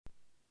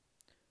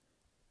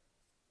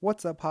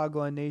What's up,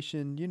 Hogline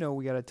Nation? You know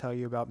we gotta tell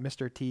you about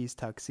Mr. T's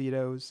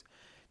Tuxedos.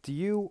 Do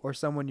you or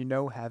someone you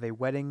know have a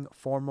wedding,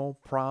 formal,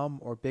 prom,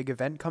 or big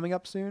event coming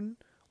up soon?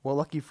 Well,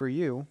 lucky for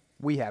you,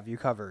 we have you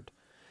covered.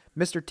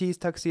 Mr. T's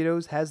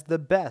Tuxedos has the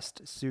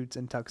best suits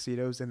and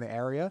tuxedos in the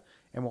area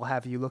and will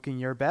have you looking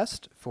your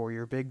best for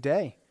your big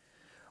day.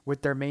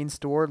 With their main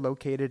store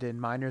located in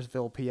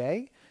Minersville,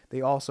 PA,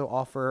 they also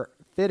offer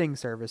fitting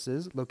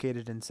services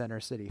located in Center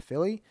City,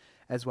 Philly,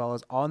 as well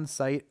as on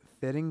site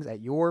fittings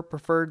at your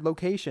preferred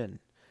location.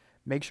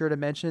 Make sure to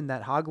mention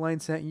that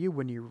Hogline sent you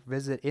when you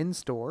visit in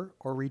store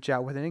or reach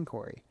out with an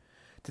inquiry.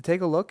 To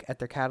take a look at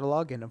their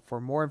catalog and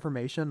for more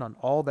information on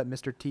all that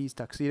Mr. T's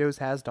Tuxedos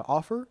has to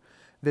offer,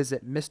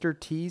 visit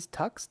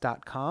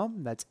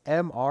mrtstux.com. That's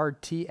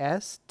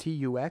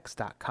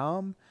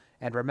MRTSTUX.com.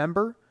 And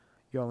remember,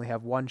 you only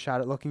have one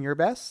shot at looking your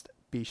best.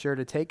 Be sure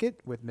to take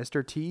it with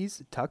Mr.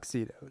 T's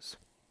Tuxedos.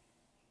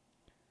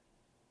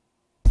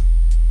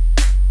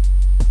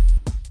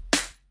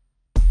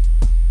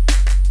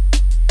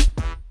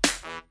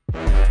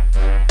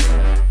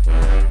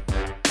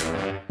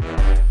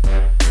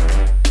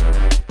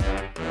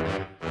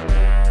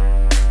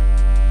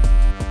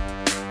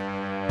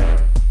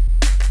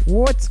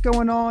 What's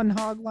going on,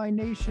 Hogline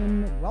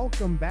Nation?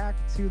 Welcome back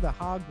to the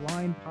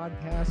Hogline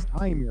Podcast.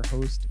 I am your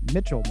host,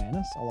 Mitchell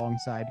Manis,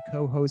 alongside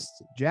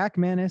co-hosts Jack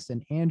Manis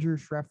and Andrew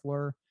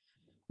Schreffler.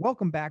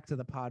 Welcome back to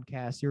the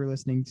podcast. You're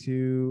listening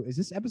to, is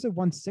this episode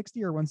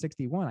 160 or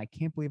 161? I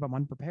can't believe I'm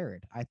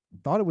unprepared. I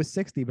thought it was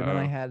 60, but then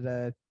I had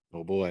a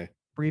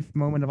brief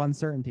moment of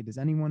uncertainty. Does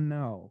anyone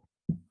know?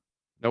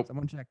 Nope.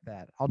 Someone check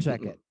that. I'll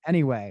check it.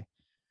 Anyway,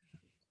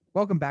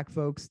 welcome back,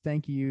 folks.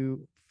 Thank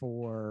you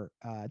for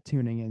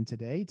tuning in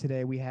today.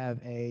 Today we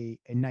have a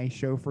nice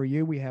show for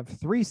you. We have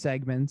 3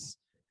 segments.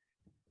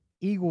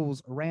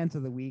 Eagles rant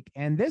of the week,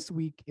 and this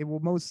week it will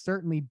most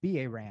certainly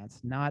be a rant,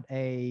 not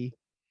a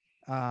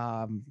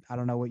I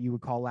don't know what you would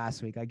call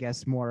last week. I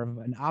guess more of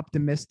an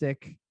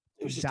optimistic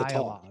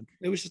dialogue.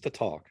 It was just a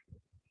talk.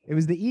 It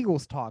was the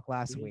Eagles talk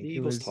last week. The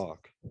Eagles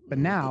talk. But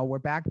now we're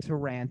back to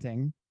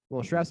ranting.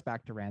 Well, Shreff's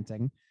back to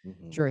ranting.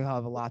 Sure, he'll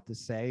have a lot to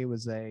say. It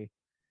was a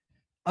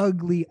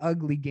ugly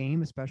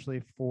game, especially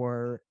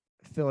for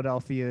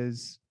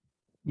Philadelphia's,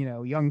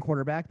 young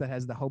quarterback that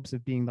has the hopes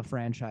of being the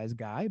franchise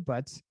guy.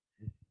 But,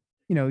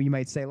 you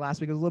might say last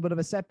week was a little bit of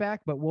a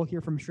setback, but we'll hear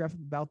from Shreff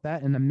about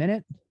that in a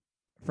minute.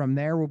 From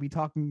there, we'll be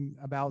talking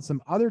about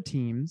some other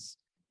teams,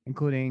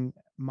 including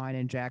mine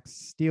and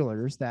Jack's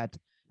Steelers, that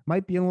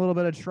might be in a little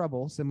bit of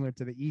trouble, similar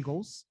to the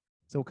Eagles.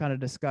 So we'll kind of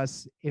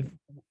discuss if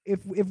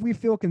we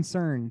feel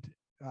concerned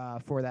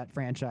for that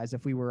franchise,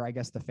 if we were, I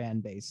guess, the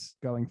fan base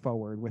going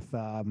forward with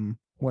 5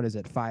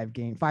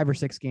 or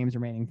 6 games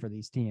remaining for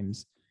these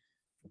teams.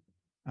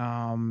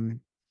 And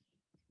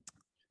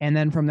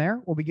then from there,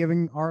 we'll be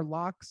giving our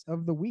locks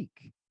of the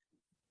week.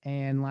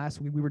 And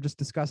last week, we were just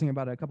discussing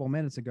about it a couple of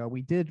minutes ago.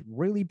 We did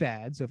really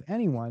bad. So if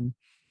anyone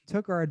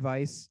took our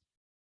advice,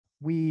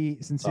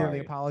 we sincerely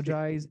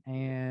apologize.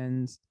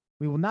 And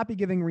we will not be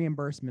giving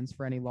reimbursements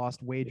for any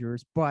lost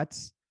wagers, but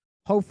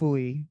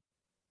hopefully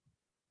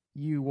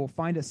you will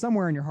find it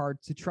somewhere in your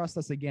heart to trust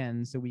us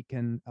again so we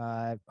can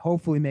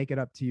hopefully make it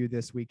up to you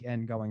this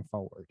weekend going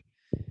forward.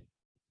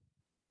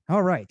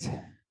 All right.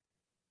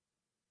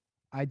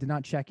 I did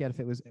not check yet if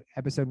it was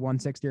episode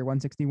 160 or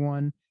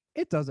 161.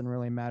 It doesn't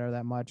really matter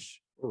that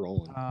much. We're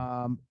rolling.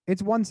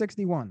 It's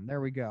 161. There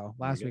we go.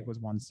 Last week was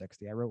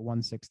 160. I wrote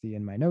 160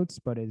 in my notes,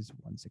 but it is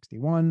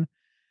 161.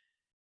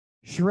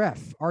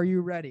 Shreff, are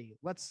you ready?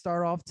 Let's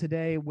start off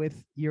today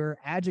with your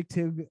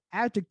adjective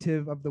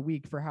of the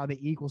week for how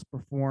the Eagles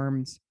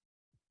performed.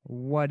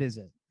 What is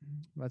it?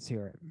 Let's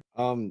hear it.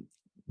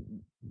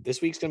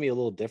 This week's gonna be a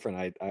little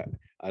different. I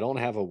don't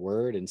have a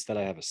word. Instead,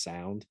 I have a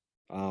sound.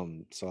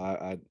 So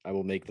I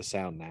will make the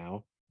sound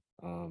now.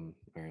 All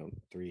right,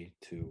 3,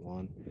 2,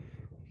 1.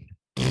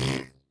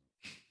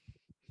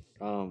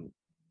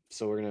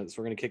 So we're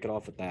gonna kick it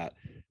off with that.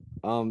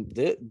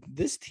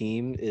 This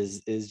team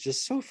is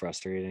just so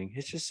frustrating.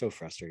 It's just so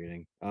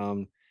frustrating.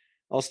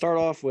 I'll start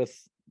off with,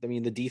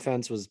 the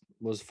defense was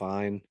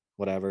fine,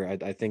 whatever.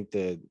 I think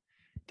the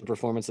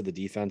performance of the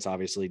defense,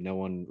 obviously no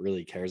one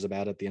really cares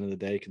about at the end of the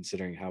day,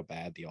 considering how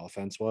bad the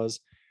offense was.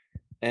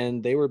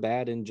 And they were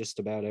bad in just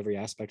about every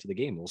aspect of the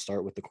game. We'll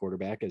start with the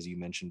quarterback, as you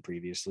mentioned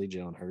previously,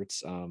 Jalen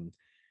Hurts.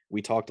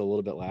 We talked a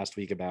little bit last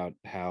week about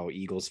how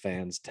Eagles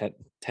fans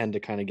tend to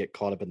kind of get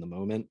caught up in the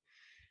moment.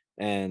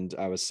 And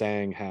I was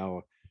saying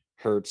how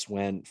Hurts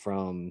went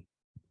from,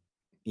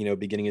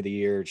 beginning of the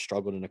year,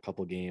 struggled in a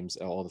couple games.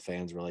 All the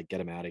fans were like,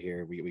 get him out of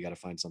here. We got to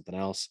find something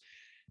else.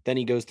 Then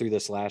he goes through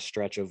this last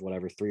stretch of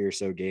 3 or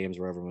so games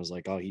where everyone was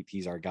like, oh,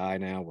 he's our guy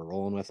now. We're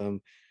rolling with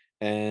him.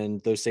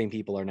 And those same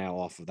people are now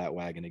off of that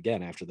wagon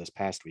again after this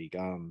past week.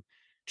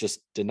 Just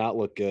did not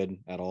look good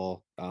at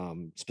all.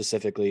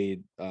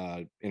 Specifically,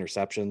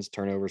 interceptions,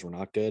 turnovers were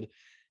not good.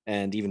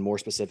 And even more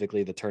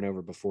specifically, the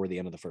turnover before the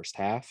end of the first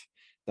half.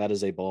 That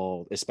is a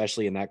ball,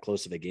 especially in that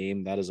close of a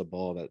game, that is a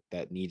ball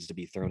that needs to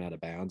be thrown out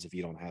of bounds if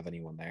you don't have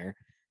anyone there.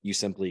 You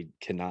simply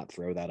cannot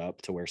throw that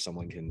up to where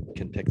someone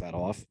can pick that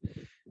off.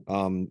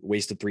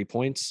 wasted 3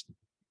 points.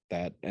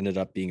 That ended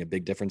up being a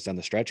big difference down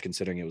the stretch,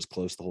 considering it was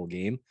close the whole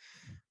game.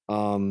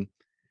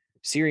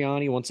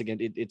 Sirianni, once again,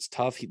 it's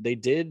tough. They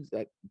did.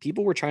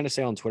 People were trying to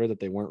say on Twitter that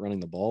they weren't running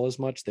the ball as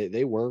much.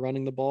 They were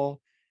running the ball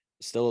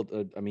still.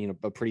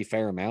 A pretty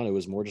fair amount. It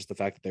was more just the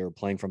fact that they were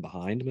playing from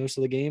behind most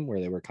of the game, where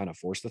they were kind of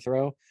forced to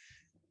throw.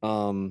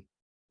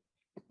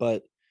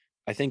 But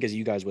I think, as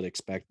you guys would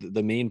expect,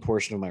 the main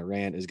portion of my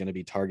rant is going to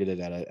be targeted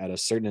at a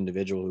certain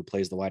individual who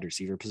plays the wide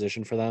receiver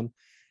position for them.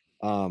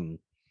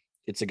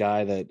 It's a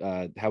guy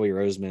that Howie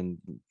Roseman,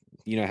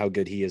 you know how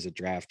good he is at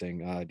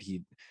drafting.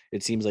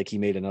 It seems like he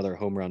made another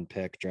home run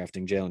pick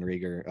drafting Jalen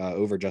Reagor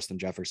over Justin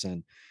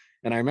Jefferson.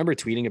 And I remember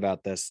tweeting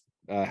about this,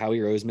 Howie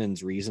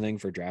Roseman's reasoning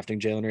for drafting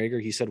Jalen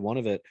Reagor. He said one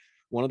of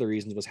the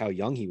reasons was how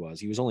young he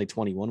was. He was only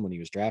 21 when he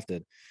was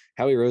drafted.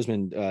 Howie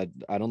Roseman,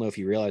 I don't know if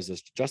you realize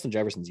this, Justin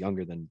Jefferson's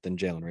younger than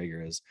Jalen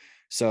Reagor is.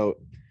 So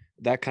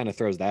that kind of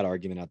throws that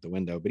argument out the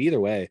window. But either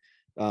way,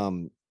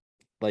 I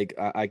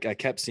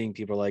kept seeing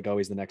people like, oh,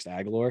 he's the next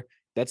Aguilar.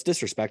 That's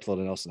disrespectful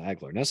to Nelson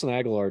Aguilar. Nelson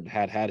Aguilar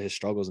had his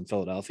struggles in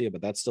Philadelphia,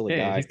 but that's still a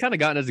guy. He's kind of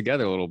gotten it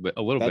together a little bit.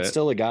 That's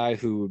still a guy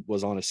who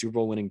was on a Super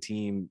Bowl winning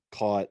team,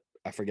 caught,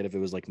 I forget if it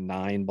was like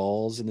 9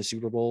 balls in the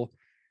Super Bowl,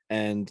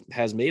 and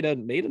has made a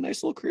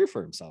nice little career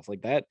for himself.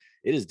 Like that,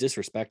 it is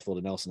disrespectful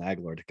to Nelson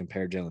Aguilar to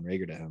compare Jalen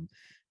Reagor to him.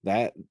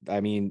 That,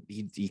 I mean,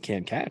 he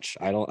can't catch.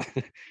 I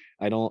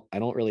don't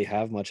really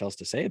have much else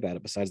to say about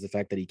it besides the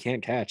fact that he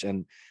can't catch.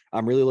 And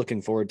I'm really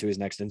looking forward to his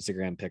next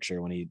Instagram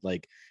picture when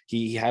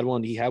he had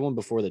one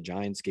before the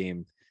Giants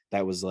game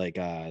that was like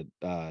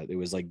it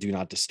was like do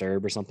not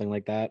disturb or something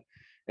like that.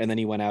 And then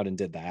he went out and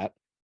did that.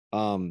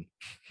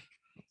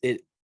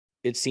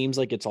 It seems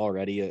like it's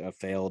already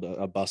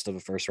a bust of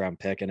a first round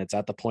pick. And it's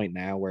at the point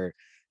now where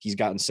he's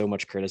gotten so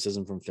much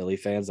criticism from Philly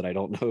fans that I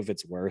don't know if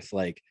it's worth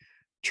like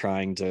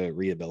trying to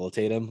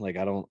rehabilitate him. Like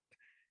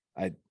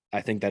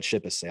I think that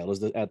ship has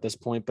sailed at this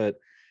point. But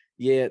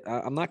yeah,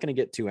 I'm not going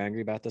to get too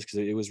angry about this because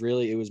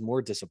it was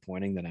more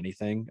disappointing than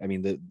anything. I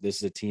mean, this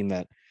is a team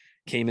that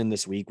came in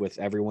this week with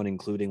everyone,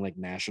 including like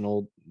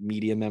national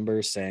media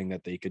members, saying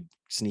that they could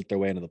sneak their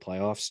way into the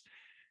playoffs.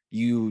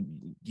 You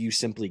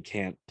simply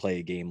can't play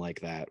a game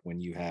like that when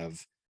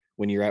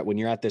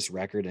you're at this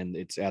record and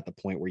it's at the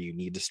point where you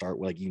need to start,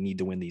 like you need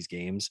to win these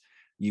games.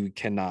 You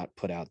cannot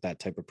put out that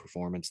type of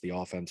performance. The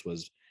offense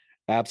was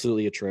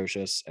absolutely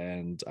atrocious,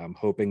 and I'm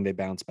hoping they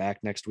bounce back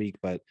next week,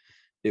 but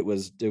it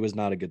was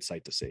not a good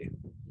sight to see.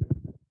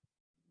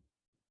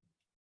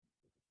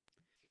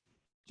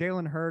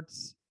 Jalen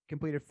Hurts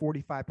completed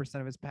 45%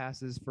 of his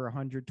passes for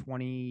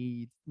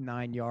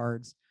 129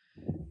 yards,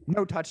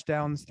 no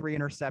touchdowns, 3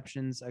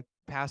 interceptions, a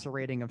passer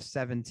rating of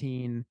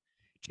 17.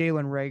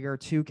 Jalen Reagor,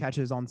 2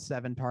 catches on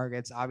 7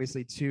 targets,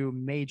 obviously 2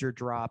 major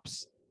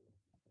drops.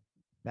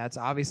 That's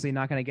obviously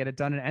not going to get it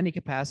done in any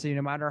capacity,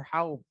 no matter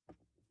how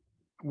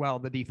well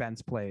the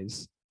defense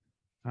plays.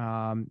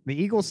 The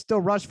Eagles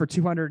still rushed for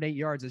 208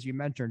 yards, as you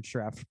mentioned,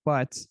 Shref,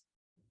 but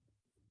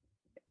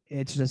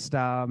it's just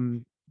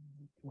when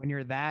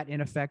you're that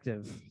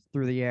ineffective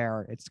through the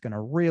air, it's going to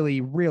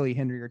really, really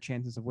hinder your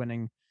chances of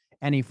winning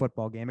any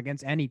football game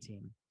against any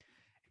team.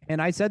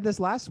 And I said this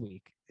last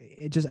week.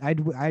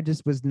 I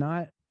just was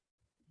not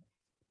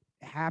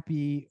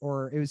happy,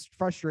 or it was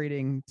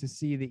frustrating to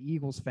see the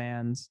Eagles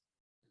fans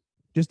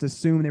just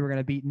assume they were going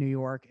to beat New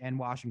York and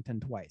Washington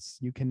twice.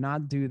 You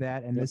cannot do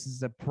that. And this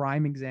is a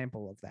prime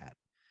example of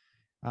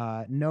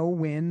that. No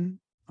win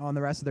on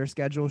the rest of their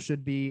schedule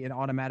should be an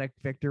automatic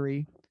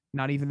victory.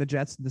 Not even the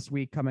Jets this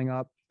week coming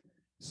up.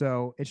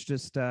 So it's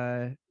just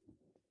bad.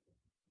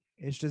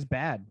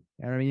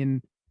 I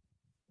mean,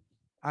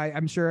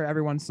 I'm sure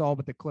everyone saw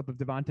with the clip of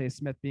Devontae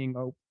Smith being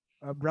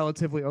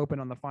relatively open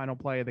on the final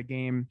play of the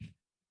game.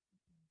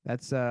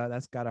 That's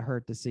got to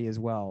hurt to see as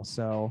well.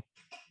 So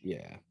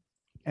yeah.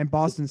 And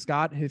Boston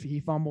Scott, if he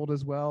fumbled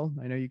as well,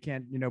 I know you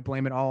can't,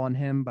 blame it all on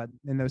him, but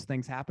then those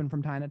things happen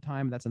from time to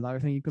time. That's another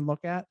thing you can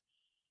look at.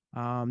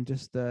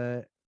 Just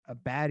a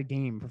bad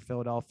game for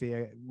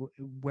Philadelphia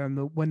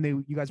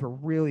when you guys were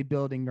really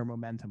building their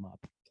momentum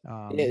up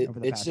over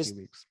the past few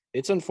weeks.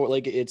 It's unfortunate.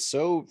 Like it's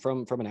so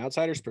from an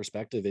outsider's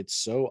perspective, it's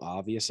so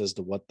obvious as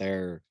to what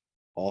their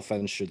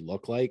offense should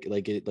look like.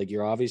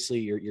 You're obviously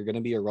you're going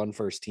to be a run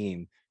first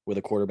team with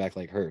a quarterback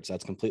like Hurts.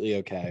 That's completely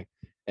okay.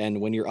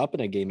 And when you're up in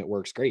a game, it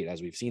works great, as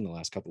we've seen the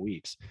last couple of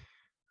weeks.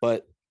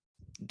 But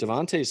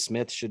Devontae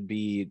Smith should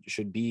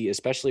be,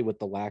 especially with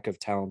the lack of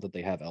talent that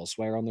they have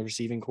elsewhere on the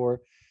receiving core,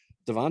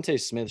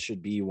 Devontae Smith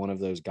should be one of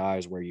those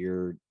guys where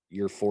you're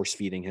force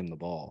feeding him the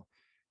ball.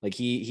 Like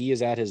he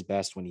is at his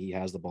best when he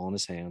has the ball in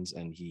his hands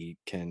and he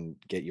can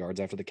get yards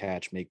after the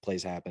catch, make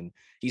plays happen.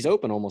 He's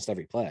open almost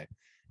every play.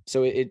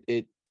 So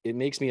it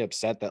makes me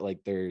upset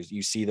that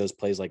you see those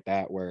plays like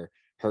that where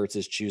Hurts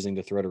is choosing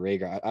to throw to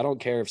Reagor. I don't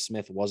care if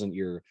Smith wasn't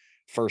your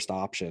first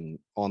option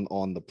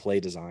on the play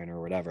design or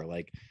whatever.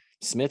 Like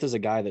Smith is a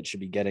guy that should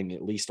be getting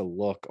at least a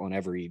look on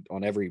every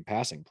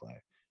passing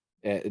play.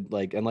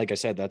 Like I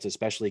said, that's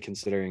especially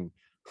considering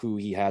who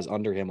he has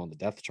under him on the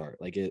depth chart.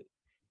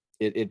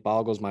 it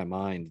boggles my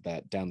mind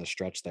that down the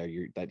stretch there,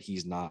 that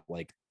he's not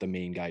like the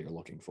main guy you're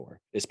looking for,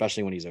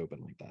 especially when he's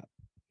open like that.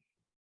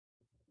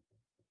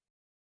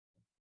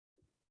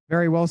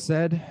 Very well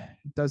said.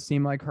 It does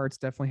seem like Hurts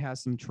definitely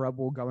has some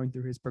trouble going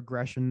through his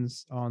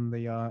progressions on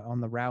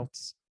the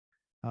routes.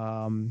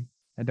 And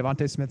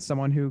Devontae Smith's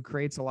someone who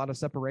creates a lot of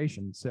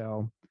separation,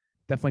 so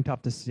definitely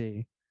tough to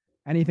see.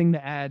 Anything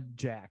to add,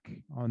 Jack,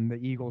 on the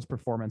Eagles'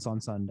 performance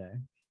on Sunday?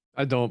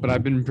 I don't, but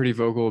I've been pretty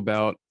vocal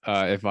about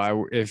if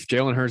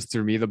Jalen Hurts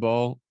threw me the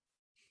ball,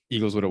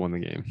 Eagles would have won the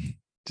game.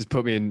 Just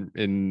put me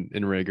in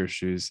Rager's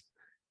shoes.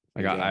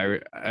 Like yeah.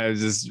 I was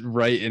just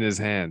right in his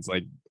hands.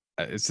 Like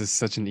it's just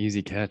such an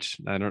easy catch.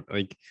 I don't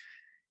like.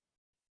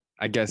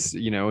 I guess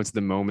it's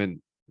the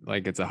moment.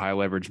 Like it's a high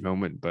leverage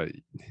moment, but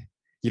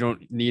you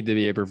don't need to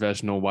be a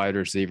professional wide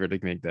receiver to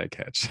make that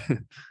catch.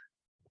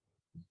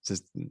 It's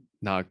just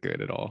not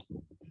good at all.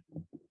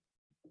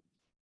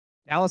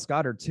 Dallas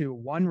Goedert too.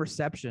 1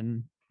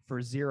 reception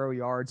for 0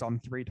 yards on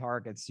 3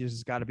 targets. You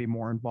just got to be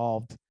more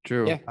involved.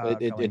 True. Yeah,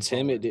 it's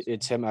him.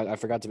 It's him. I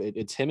forgot to.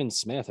 It's him and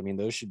Smith. I mean,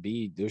 those should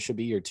be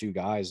your 2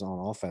 guys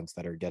on offense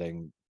that are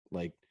getting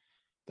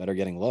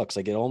looks.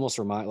 Like it almost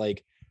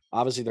like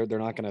obviously they're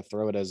not going to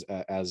throw it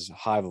as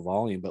high of a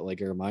volume, but like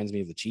it reminds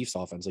me of the Chiefs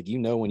offense. Like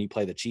when you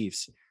play the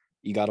Chiefs,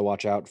 you got to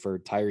watch out for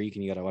Tyreek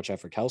and you got to watch out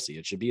for Kelsey.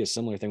 It should be a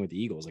similar thing with the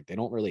Eagles. Like they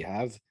don't really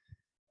have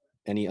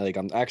any, like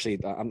I'm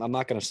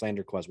not going to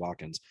slander Quez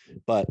Watkins,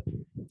 but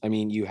I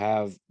mean, you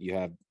have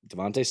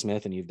Devontae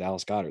Smith and you have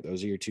Dallas Goedert.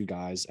 Those are your 2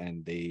 guys,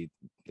 and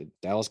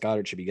Dallas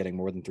Goedert should be getting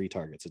more than 3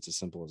 targets. It's as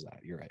simple as that.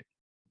 You're right.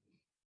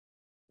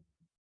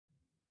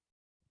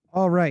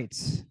 All right.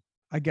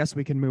 I guess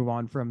we can move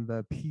on from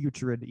the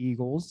putrid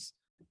Eagles.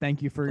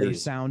 Thank you for your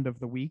sound of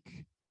the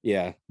week.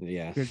 Yeah.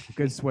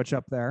 Good switch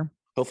up there.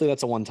 Hopefully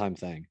that's a one-time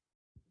thing.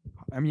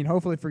 I mean,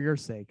 hopefully for your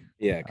sake.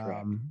 Yeah,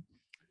 correct.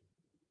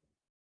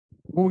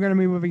 We're going to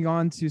be moving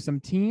on to some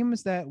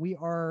teams that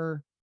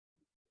we're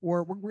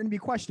going to be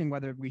questioning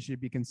whether we should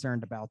be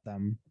concerned about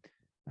them.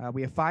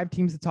 We have 5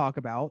 teams to talk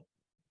about.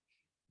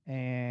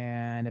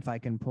 And if I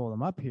can pull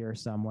them up here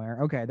somewhere.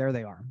 Okay, there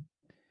they are.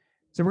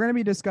 So we're going to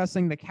be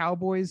discussing the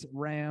Cowboys,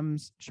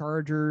 Rams,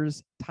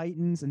 Chargers,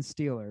 Titans, and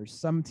Steelers.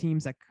 Some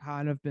teams that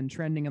kind of been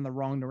trending in the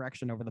wrong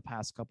direction over the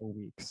past couple of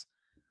weeks.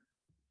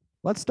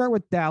 Let's start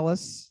with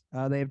Dallas.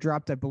 They have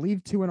dropped, I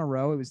believe, 2 in a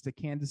row. It was to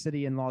Kansas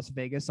City and Las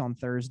Vegas on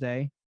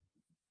Thursday.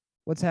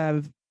 Let's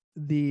have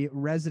the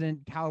resident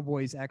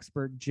Cowboys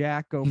expert,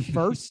 Jack, go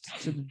first.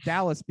 Should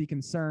Dallas be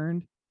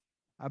concerned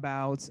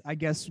about, I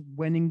guess,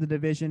 winning the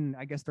division,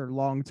 I guess their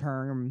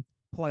long-term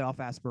playoff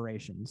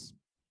aspirations?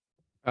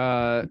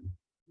 I'm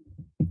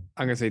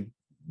going to say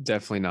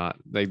definitely not.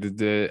 Like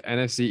the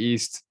NFC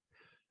East,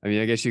 I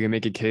mean, I guess you can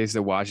make a case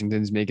that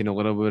Washington's making a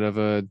little bit of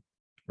a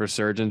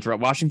resurgence.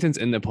 Washington's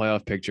in the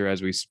playoff picture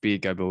as we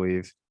speak, I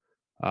believe.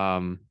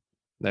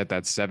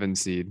 That 7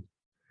 seed.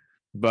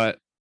 But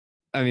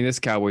I mean, this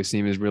Cowboys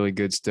team is really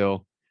good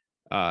still.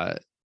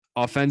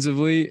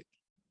 Offensively,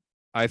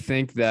 I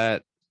think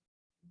that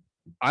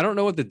I don't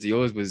know what the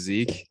deal is with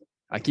Zeke.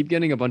 I keep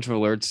getting a bunch of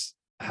alerts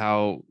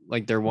how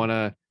like they want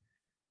to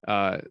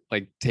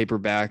like taper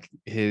back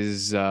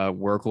his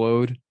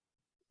workload.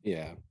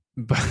 Yeah.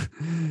 But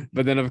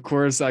then of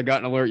course I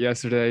got an alert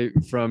yesterday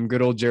from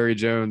good old Jerry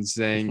Jones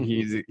saying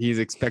he's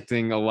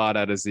expecting a lot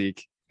out of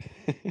Zeke.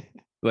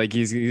 Like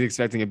he's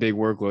expecting a big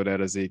workload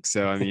out of Zeke.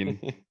 So I mean,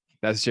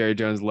 that's Jerry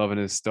Jones loving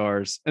his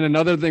stars. And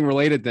another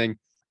related thing,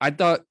 I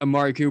thought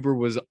Amari Cooper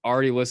was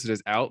already listed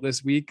as out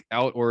this week,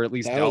 or at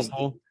least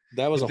doubtful.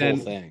 That was whole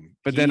thing.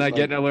 But then I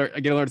get an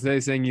alert today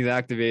saying he's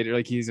activated,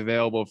 like he's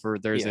available for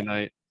Thursday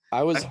night.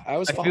 I was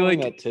following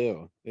that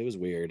too. It was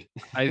weird.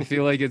 I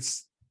feel like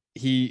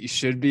he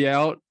should be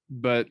out,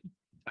 but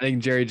I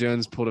think Jerry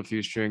Jones pulled a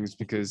few strings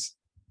because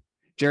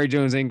Jerry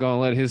Jones ain't gonna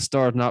let his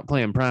stars not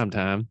play in prime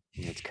time.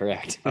 That's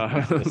correct.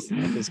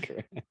 That is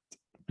correct.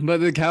 But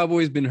the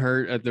Cowboys been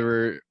hurt at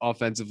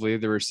offensively,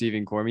 the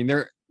receiving core. I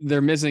mean,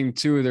 they're missing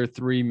 2 of their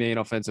 3 main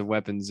offensive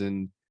weapons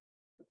in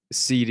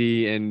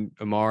CD and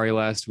Amari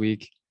last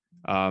week,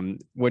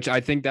 which I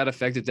think that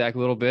affected Dak a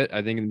little bit.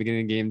 I think in the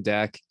beginning of the game,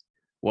 Dak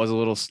was a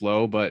little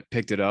slow, but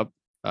picked it up.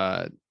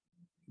 I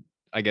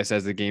guess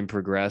as the game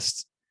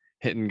progressed,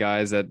 hitting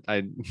guys that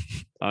I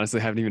honestly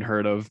haven't even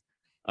heard of.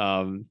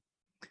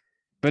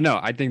 But no,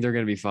 I think they're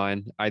going to be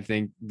fine. I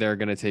think they're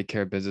going to take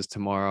care of business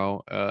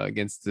tomorrow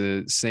against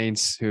the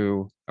Saints.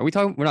 Who are we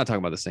talking? We're not talking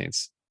about the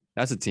Saints.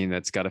 That's a team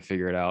that's got to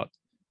figure it out,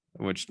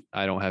 which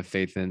I don't have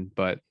faith in.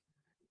 But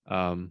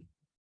yeah,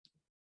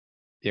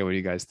 what do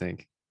you guys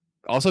think?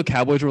 Also,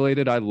 Cowboys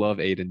related. I love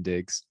Aiden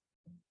Diggs.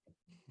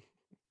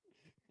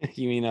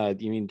 You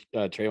mean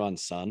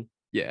Trayvon's son?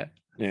 Yeah.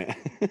 Yeah.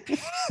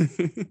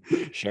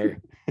 Sure.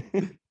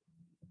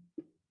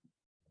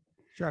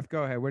 Sheriff,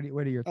 go ahead. What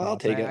are your thoughts? I'll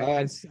take it.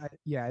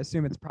 I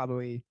assume it's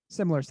probably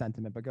similar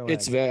sentiment, but go ahead.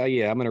 It's I'm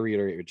going to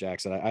reiterate what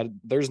Jack said.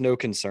 There's no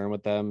concern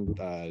with them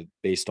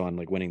based on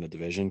like winning the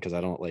division, because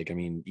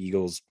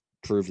Eagles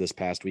proved this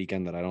past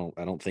weekend that I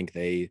don't think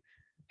they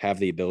have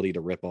the ability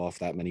to rip off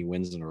that many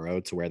wins in a row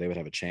to where they would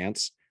have a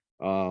chance.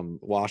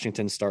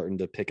 Washington's starting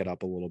to pick it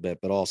up a little bit,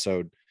 but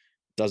also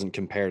doesn't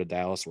compare to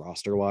Dallas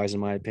roster wise, in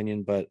my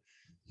opinion. But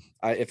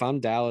if I'm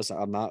Dallas,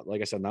 I'm not,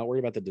 like I said, not worried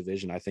about the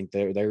division. I think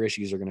their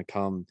issues are going to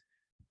come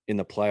in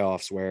the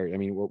playoffs, where, I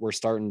mean, we're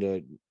starting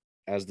to,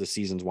 as the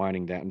season's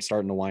winding down,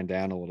 starting to wind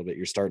down a little bit,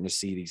 you're starting to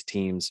see these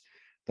teams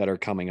that are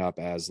coming up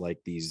as like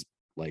these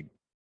like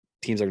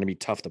teams that are going to be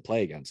tough to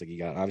play against. Like, you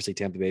got, obviously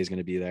Tampa Bay is going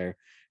to be there.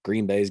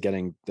 Green Bay is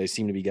they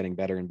seem to be getting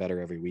better and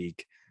better every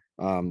week.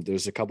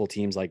 There's a couple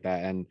teams like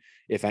that. And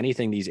if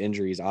anything, these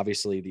injuries,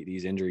 obviously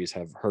these injuries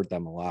have hurt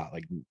them a lot.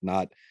 Like,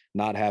 not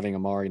having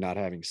Amari, not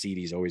having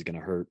CD is always going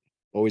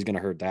to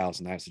hurt Dallas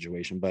in that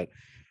situation. But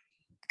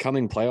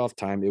coming playoff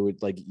time, it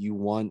would, like, you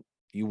want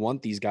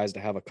these guys to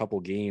have a couple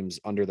games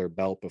under their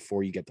belt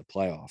before you get the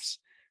playoffs.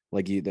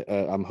 Like,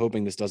 I'm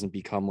hoping this doesn't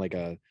become like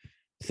a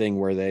thing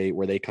where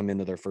they come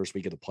into their first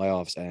week of the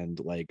playoffs and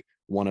like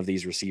one of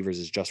these receivers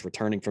is just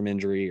returning from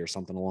injury or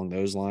something along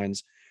those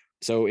lines.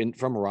 So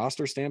from a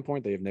roster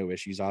standpoint, they have no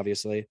issues,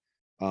 obviously.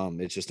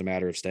 It's just a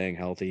matter of staying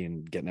healthy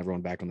and getting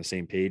everyone back on the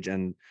same page.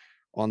 And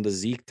on the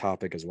Zeke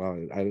topic as well,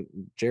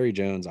 Jerry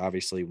Jones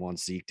obviously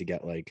wants Zeke to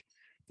get, like,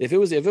 if it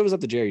was up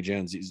to Jerry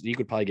Jones, Zeke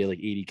would probably get like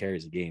 80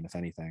 carries a game, if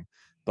anything.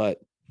 But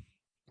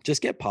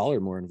just get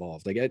Pollard more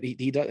involved. Like,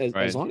 he does,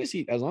 Right. as long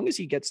as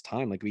he gets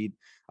time. Like, we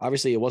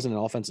obviously, it wasn't an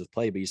offensive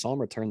play, but you saw him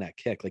return that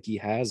kick. Like, he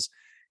has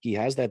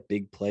that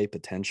big play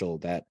potential,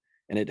 that,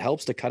 and it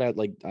helps to cut out,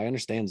 like, I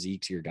understand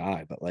Zeke's your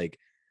guy, but like,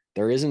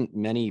 there isn't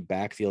many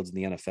backfields in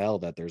the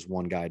NFL that there's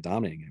one guy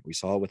dominating it. We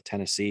saw it with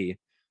Tennessee,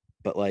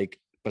 but like,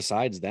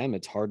 besides them,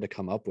 it's hard to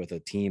come up with a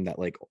team that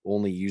like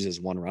only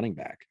uses one running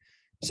back.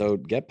 So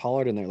get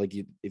Pollard in there. Like,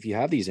 if you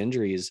have these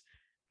injuries,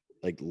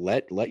 like,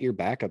 let your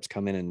backups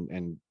come in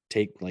and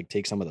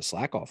take some of the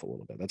slack off a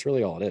little bit. That's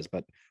really all it is.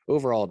 But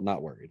overall,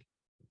 not worried.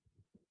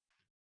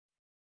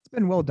 It's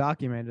been well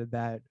documented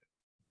that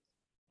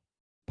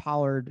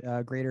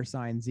Pollard greater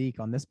sign Zeke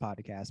on this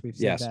podcast. We've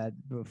said that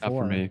before. Not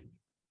for me.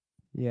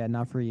 Yeah,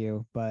 not for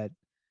you, but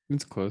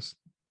It's close.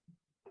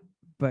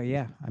 But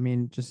yeah, I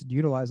mean, just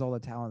utilize all the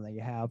talent that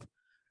you have.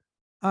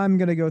 I'm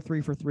gonna go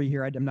 3 for 3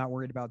 here. I'm not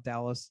worried about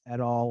Dallas at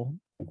all.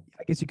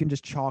 I guess you can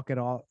just chalk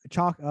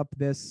up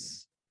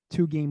this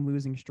 2-game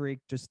losing streak.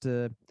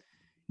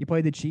 You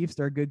play the Chiefs.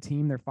 They're a good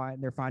team.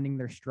 They're finding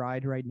their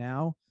stride right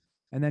now.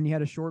 And then you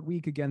had a short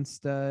week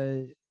against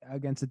a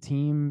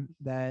team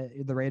that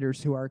the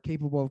Raiders, who are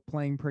capable of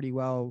playing pretty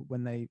well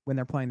when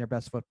they're playing their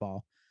best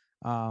football.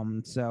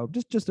 So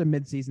just a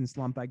midseason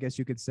slump, I guess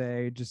you could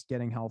say, just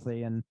getting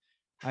healthy, and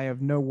I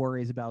have no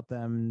worries about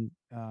them,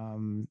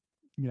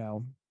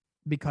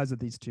 because of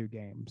these 2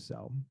 games.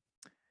 So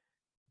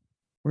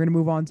we're going to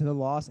move on to the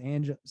Los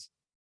Angeles.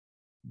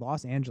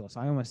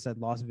 I almost said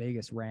Las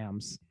Vegas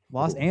Rams.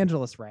 Los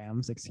Angeles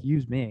Rams,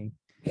 excuse me.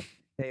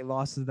 They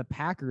lost to the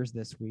Packers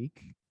this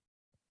week.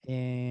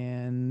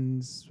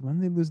 And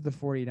when they lose the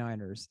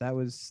 49ers, that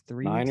was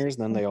 3 Niners.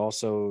 Then they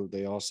also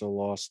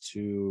lost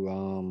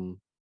to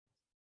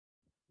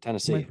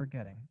Tennessee. Who am I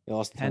forgetting? They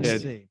lost to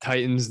Tennessee. Yeah,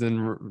 Titans,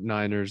 then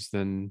Niners,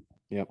 then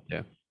Yep.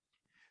 Yeah.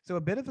 So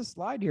a bit of a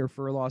slide here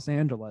for Los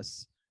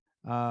Angeles.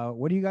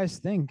 What do you guys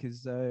think?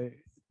 Is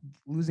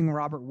losing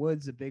Robert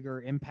Woods a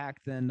bigger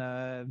impact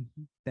than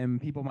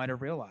people might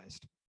have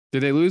realized?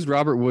 Did they lose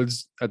Robert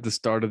Woods at the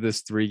start of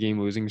this 3-game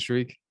losing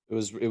streak? It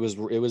was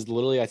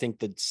literally, I think,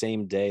 the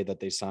same day that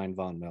they signed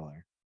Von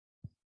Miller.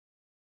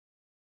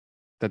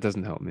 That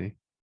doesn't help me.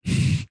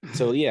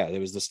 So yeah, it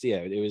was this. Yeah,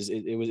 it was.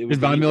 Did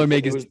Von Miller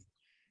make his?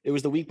 It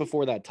was the week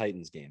before that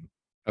Titans game.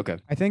 Okay.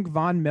 I think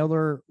Von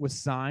Miller was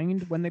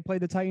signed when they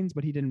played the Titans,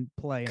 but he didn't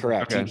play.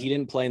 Correct. Okay. He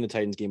didn't play in the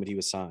Titans game, but he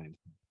was signed.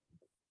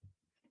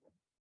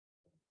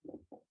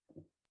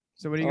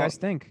 So what do you guys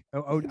think?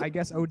 I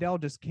guess Odell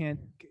just can't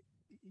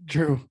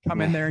True.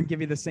 come in there and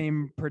give you the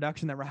same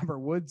production that Robert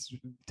Woods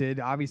did,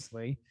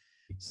 obviously.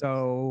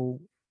 So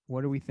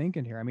what are we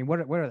thinking here? I mean, what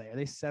are they? Are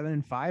they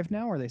 7-5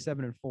 now, or are they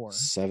 7-4?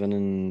 7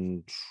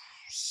 and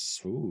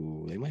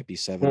they might be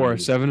 7.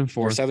 7-4.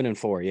 Or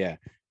 7-4. Yeah.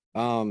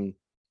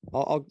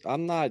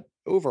 I'm not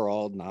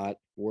overall not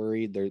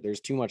worried. There's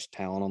too much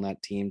talent on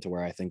that team to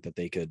where I think that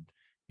they could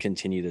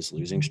continue this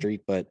losing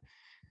streak. But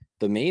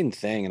the main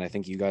thing, and I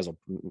think you guys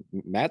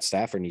Matt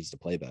Stafford needs to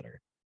play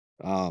better.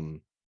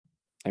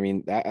 I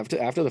mean,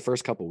 after the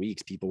first couple of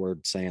weeks, people were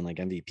saying like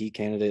MVP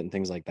candidate and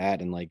things like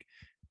that. And like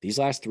these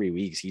last 3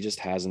 weeks, he just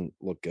hasn't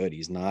looked good.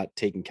 He's not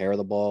taking care of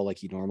the ball like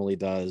he normally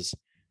does,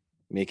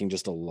 making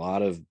just a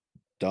lot of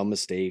dumb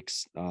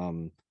mistakes.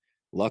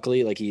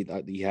 Luckily, like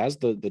he has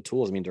the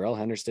tools. I mean, Darrell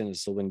Henderson has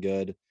still been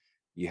good.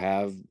 You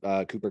have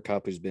Cooper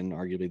Kupp, who's been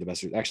arguably the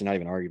best, actually not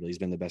even arguably, he's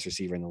been the best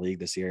receiver in the league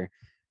this year.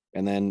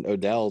 And then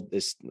Odell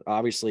is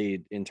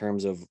obviously, in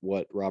terms of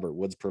what Robert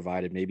Woods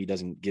provided, maybe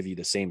doesn't give you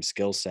the same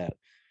skill set,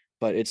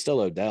 but it's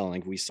still Odell.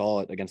 Like we saw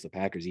it against the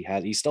Packers.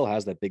 He still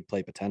has that big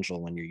play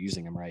potential when you're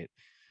using him right.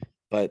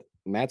 But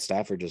Matt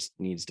Stafford just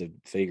needs to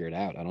figure it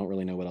out. I don't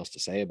really know what else to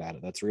say about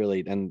it. That's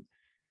really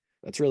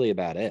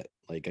about it.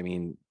 Like, I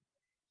mean,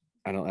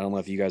 I don't know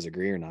if you guys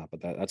agree or not,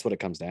 but that's what it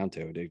comes down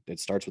to. It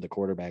starts with a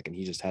quarterback, and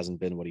he just hasn't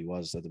been what he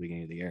was at the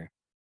beginning of the year.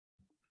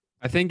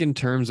 I think in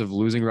terms of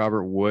losing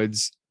Robert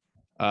Woods,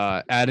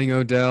 adding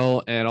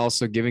Odell and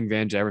also giving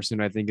Van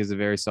Jefferson, I think is a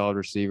very solid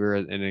receiver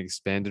in an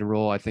expanded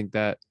role. I think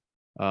that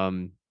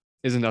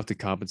is enough to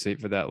compensate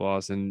for that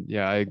loss. And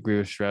yeah, I agree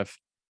with Streff.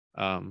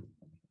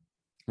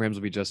 Rams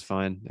will be just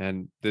fine.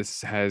 And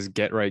this has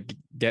get right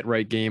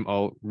game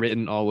all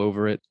written all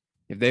over it.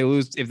 If they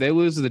lose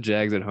to the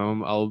Jags at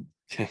home,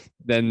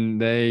 then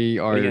they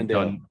are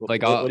done.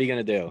 Like, what are you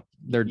gonna do?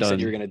 They're done.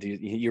 Said you're gonna do.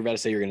 You're about to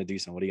say you're gonna do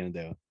something. What are you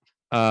gonna do?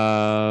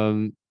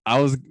 I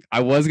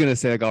was gonna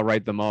say like I'll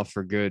write them off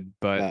for good,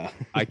 but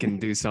I can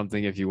do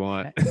something if you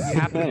want. You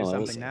have to do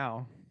something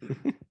now.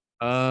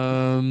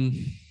 I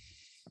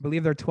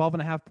believe they're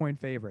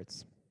 12.5-point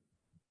favorites.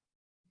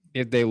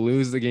 If they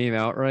lose the game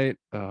outright,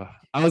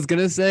 I was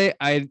gonna say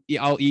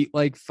I'll eat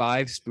like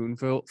 5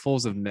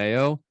 spoonfuls of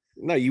mayo.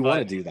 No, you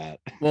want to do that.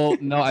 Well,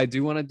 no, I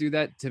do want to do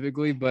that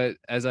typically, but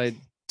as I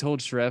told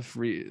Shreff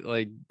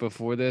like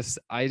before this,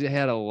 I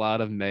had a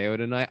lot of mayo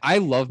tonight. I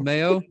love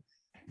mayo.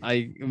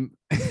 And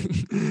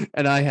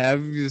I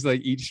have just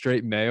like eat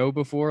straight mayo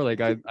before.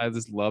 Like I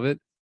just love it.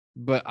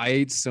 But I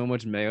ate so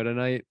much mayo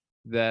tonight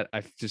that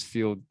I just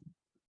feel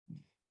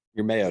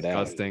you're mayoed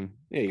disgusting.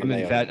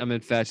 Yeah, I'm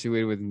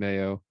infatuated with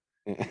mayo.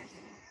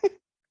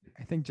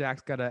 I think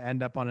Jack's got to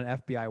end up on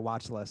an FBI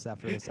watch list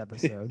after this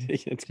episode.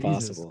 It's Jesus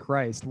possible.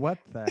 Christ, what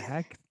the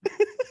heck?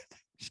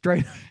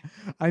 Straight.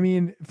 I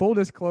mean, full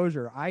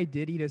disclosure, I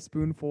did eat a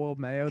spoonful of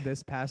mayo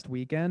this past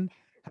weekend.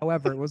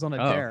 However, it was on a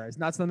dare. It's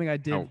not something I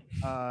did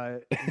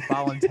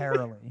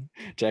voluntarily.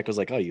 Jack was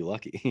like, "Oh, you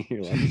lucky."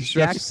 You're lucky.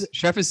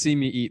 Chef has seen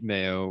me eat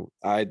mayo.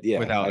 I've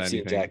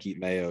seen Jack eat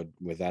mayo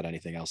without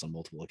anything else on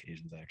multiple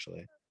occasions,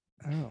 actually.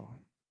 Oh,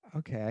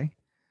 okay.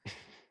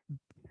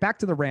 Back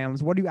to the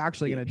Rams. What are you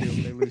actually going to do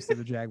if they lose to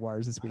the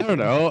Jaguars this week? I don't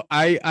know.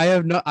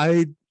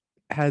 I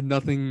had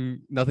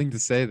nothing to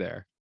say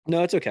there.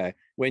 No, it's okay.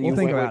 We'll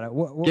think about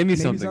it. Give me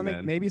something,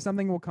 man. Maybe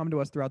something will come to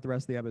us throughout the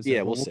rest of the episode.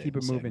 Yeah, we'll keep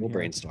it moving. We'll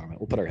brainstorm it.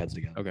 We'll put our heads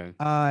together. Okay.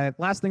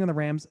 Last thing on the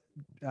Rams,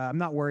 I'm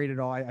not worried at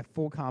all. I have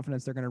full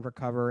confidence they're going to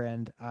recover,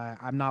 and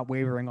I'm not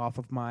wavering off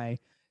of my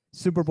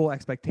Super Bowl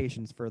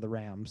expectations for the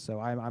Rams. So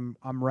I'm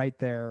right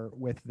there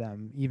with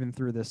them, even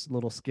through this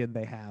little skid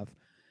they have.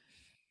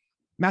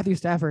 Matthew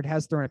Stafford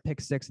has thrown a pick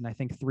 6 in I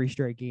think 3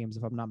 straight games,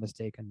 if I'm not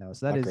mistaken, though.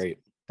 So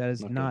that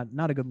is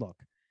not a good look.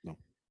 No.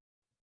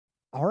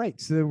 All right,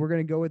 so we're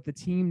going to go with the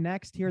team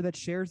next here that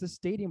shares the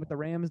stadium with the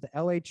Rams, the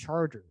LA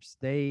Chargers.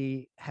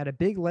 They had a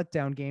big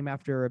letdown game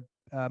after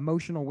a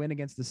emotional win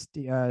against the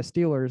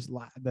Steelers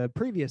the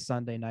previous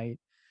Sunday night.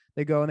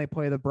 They go and they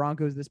play the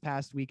Broncos this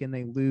past week, and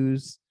they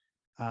lose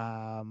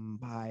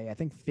by I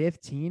think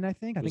 15. I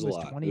think it was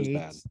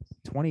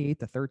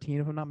 28-13,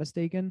 if I'm not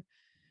mistaken.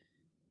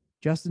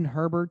 Justin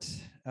Herbert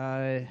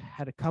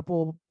had a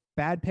couple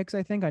bad picks,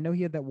 I think. I know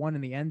he had that one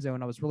in the end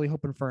zone. I was really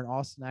hoping for an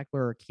Austin Eckler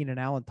or Keenan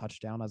Allen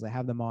touchdown, as I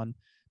have them on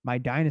my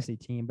dynasty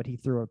team, but he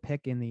threw a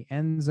pick in the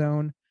end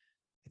zone.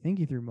 I think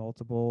he threw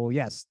multiple.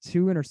 Yes,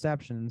 2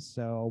 interceptions.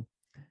 So,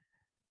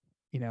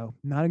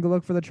 not a good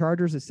look for the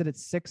Chargers. It sit at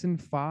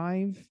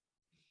 6-5.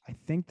 I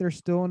think they're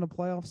still in a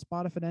playoff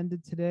spot if it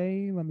ended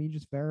today. Let me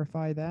just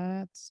verify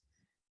that.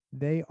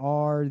 They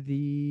are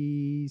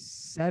the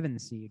 7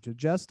 seed, so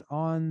just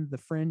on the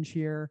fringe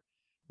here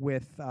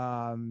with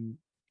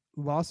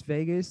Las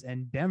Vegas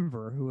and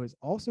Denver, who is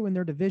also in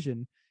their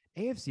division,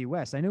 AFC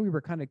West. I know we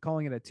were kind of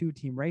calling it a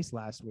 2-team race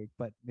last week,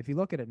 but if you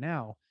look at it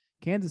now,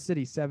 Kansas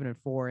City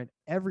 7-4 and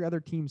every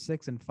other team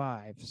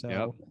 6-5.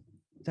 So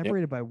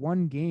separated by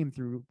 1 game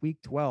through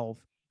week 12.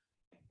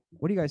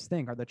 What do you guys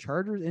think? Are the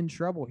Chargers in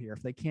trouble here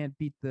if they can't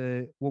beat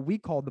what we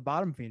call the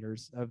bottom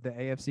feeders of the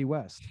AFC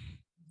West?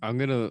 I'll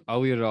lead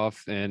it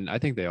off, and I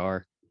think they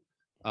are.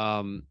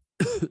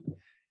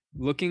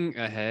 Looking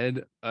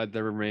ahead at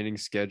the remaining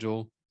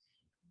schedule,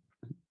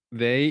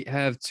 they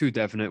have 2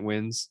 definite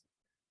wins.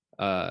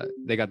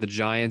 They got the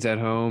Giants at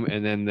home,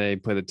 and then they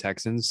play the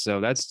Texans.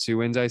 So that's 2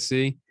 wins I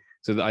see.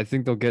 So I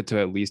think they'll get to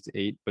at least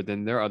 8. But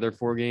then their other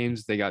 4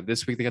 games,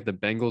 this week they got the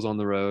Bengals on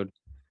the road.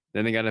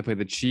 Then they got to play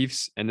the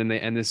Chiefs, and then they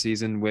end the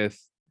season with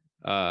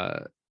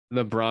the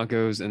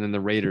Broncos and then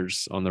the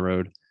Raiders on the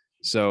road.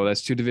 So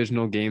that's 2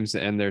 divisional games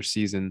to end their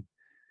season.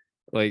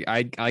 Like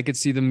I could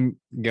see them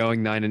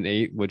going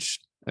 9-8, which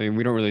I mean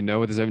we don't really know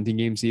with the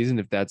 17-game season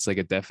if that's like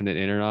a definite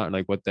in or not,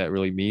 like what that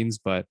really means.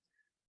 But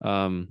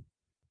I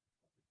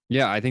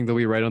think they'll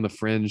be right on the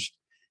fringe.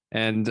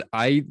 And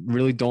I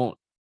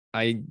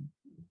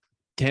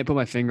can't put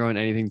my finger on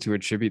anything to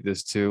attribute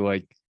this to.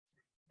 Like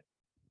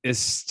it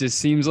just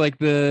seems like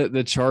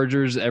the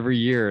Chargers every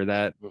year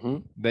that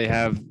they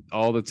have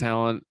all the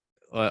talent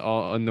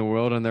all in the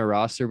world on their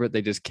roster, but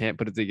they just can't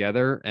put it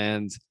together.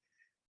 And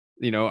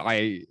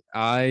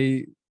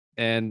I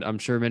and I'm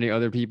sure many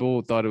other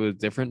people thought it was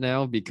different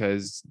now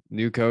because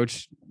new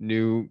coach,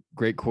 new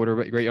great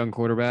young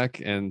quarterback,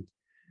 and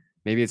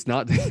maybe it's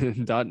not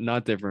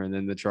not different.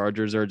 And the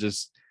Chargers are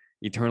just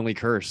eternally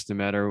cursed, no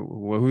matter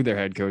who their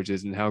head coach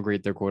is and how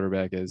great their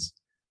quarterback is.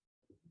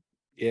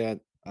 Yeah,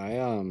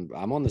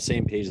 I'm on the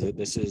same page that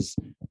this is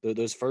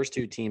those first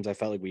two teams. I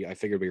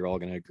figured we were all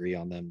going to agree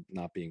on them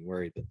not being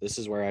worried, but this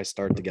is where I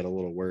start to get a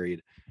little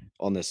worried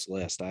on this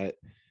list. I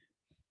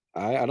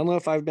don't know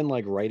if I've been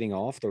like writing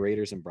off the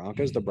Raiders and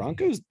Broncos. The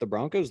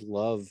Broncos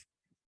love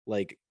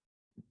like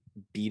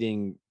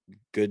beating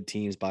good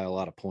teams by a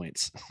lot of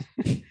points.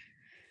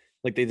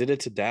 Like they did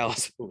it to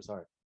Dallas. Oh,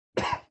 sorry.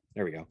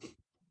 There we go.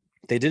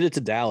 They did it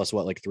to Dallas,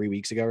 what, like 3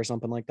 weeks ago or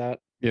something like that?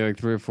 Yeah, like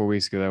 3 or 4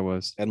 weeks ago that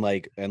was. And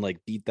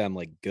beat them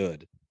like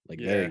good, like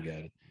very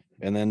good.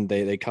 And then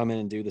they come in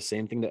and do the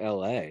same thing to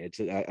LA.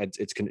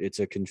 It's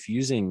a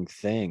confusing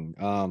thing.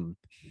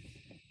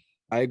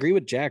 I agree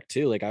with Jack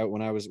too. Like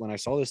when I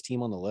saw this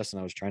team on the list and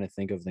I was trying to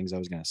think of things I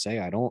was going to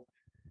say,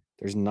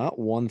 there's not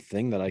one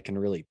thing that I can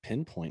really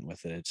pinpoint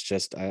with it. It's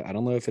just, I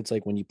don't know if it's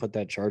like when you put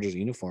that Chargers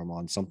uniform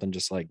on, something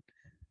just like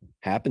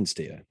happens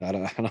to you. I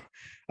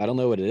don't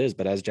know what it is,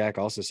 but as Jack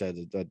also said,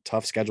 a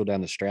tough schedule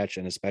down the stretch,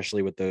 and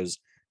especially with those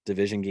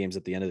division games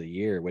at the end of the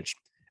year, which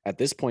at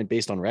this point,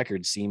 based on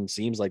records,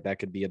 seems like that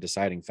could be a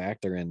deciding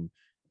factor in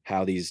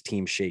how these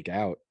teams shake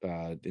out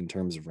in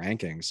terms of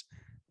rankings.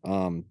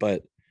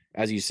 But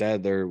as you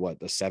said, they're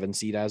the 7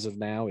 seed as of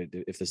now.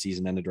 If the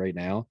season ended right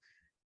now,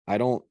 I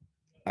don't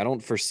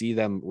foresee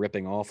them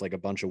ripping off like a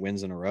bunch of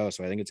wins in a row.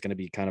 So I think it's going to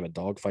be kind of a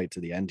dogfight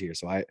to the end here.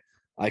 So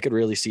I could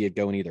really see it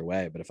going either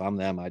way. But if I'm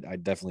them,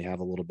 I'd definitely have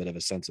a little bit of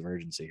a sense of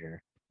urgency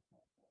here.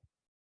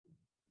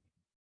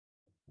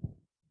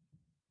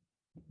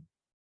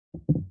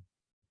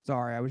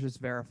 Sorry, I was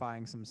just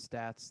verifying some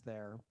stats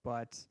there,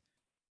 but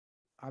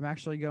I'm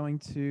actually going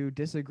to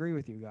disagree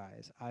with you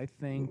guys. I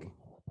think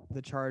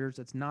the Chargers,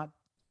 it's not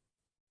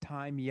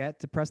time yet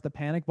to press the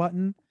panic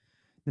button.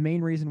 The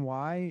main reason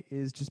why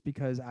is just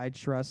because I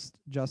trust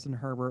Justin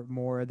Herbert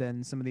more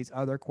than some of these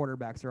other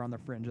quarterbacks that are on the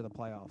fringe of the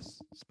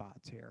playoffs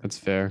spots here. That's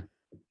fair.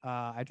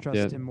 I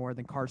trust him more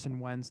than Carson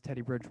Wentz,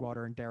 Teddy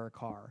Bridgewater, and Derek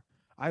Carr.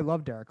 I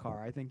love Derek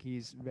Carr. I think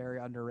he's very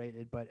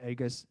underrated, but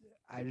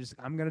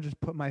I'm gonna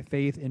just put my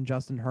faith in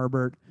Justin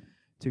Herbert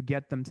to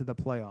get them to the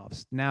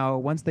playoffs. Now,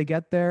 once they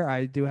get there,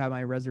 I do have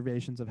my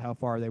reservations of how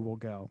far they will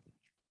go.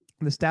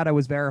 The stat I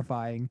was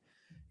verifying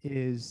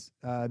is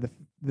I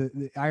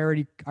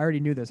already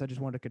knew this. I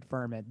just wanted to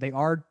confirm it. They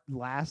are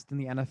last in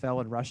the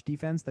NFL in rush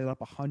defense. They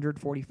let up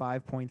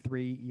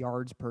 145.3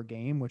 yards per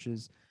game, which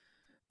is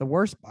the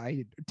worst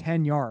by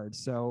 10 yards.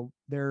 So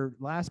they're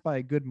last by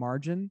a good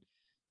margin.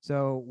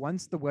 So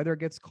once the weather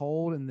gets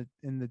cold and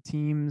the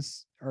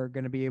teams are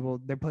going to be able,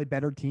 they play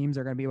better teams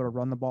are going to be able to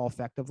run the ball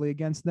effectively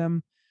against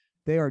them.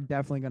 They are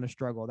definitely going to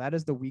struggle. That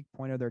is the weak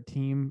point of their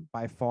team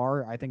by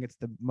far. I think it's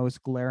the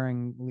most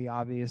glaringly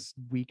obvious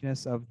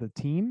weakness of the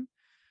team.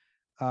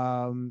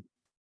 And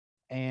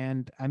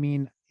I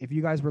mean, if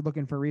you guys were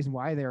looking for a reason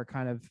why they are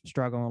kind of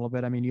struggling a little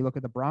bit, I mean, you look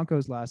at the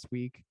Broncos last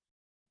week.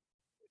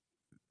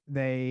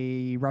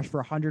 They rushed for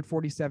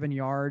 147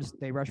 yards.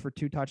 They rushed for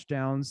 2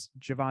 touchdowns.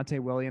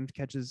 Javonte Williams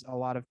catches a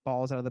lot of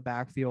balls out of the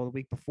backfield. The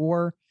week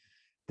before,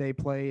 they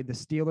played the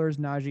Steelers.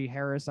 Najee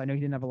Harris, I know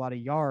he didn't have a lot of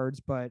yards,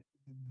 but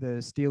the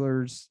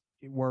Steelers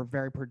were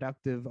very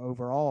productive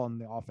overall on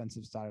the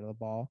offensive side of the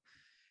ball.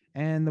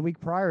 And the week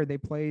prior, they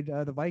played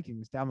the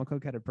Vikings. Dalvin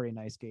Cook had a pretty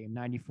nice game,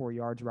 94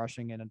 yards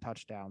rushing and a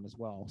touchdown as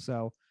well.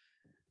 So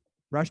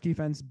rush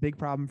defense, big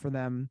problem for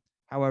them.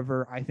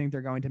 However, I think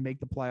they're going to make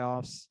the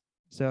playoffs.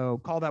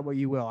 So call that what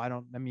you will.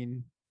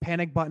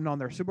 Panic button on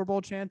their Super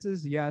Bowl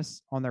chances.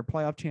 Yes. On their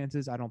playoff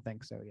chances, I don't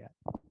think so yet.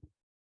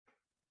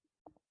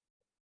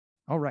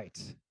 All right.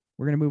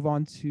 We're going to move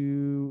on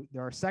to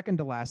our second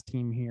to last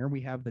team here.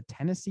 We have the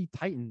Tennessee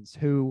Titans,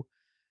 who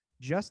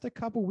just a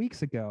couple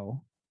weeks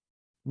ago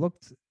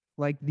looked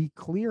like the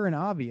clear and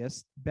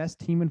obvious best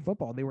team in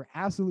football. They were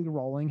absolutely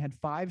rolling, had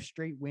 5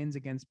 straight wins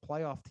against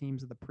playoff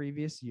teams of the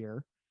previous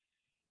year.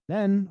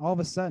 Then all of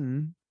a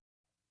sudden,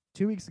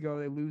 2 weeks ago,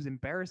 they lose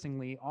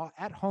embarrassingly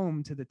at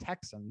home to the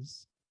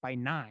Texans by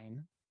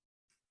 9.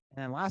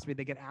 And then last week,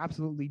 they get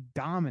absolutely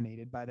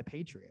dominated by the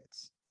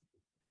Patriots.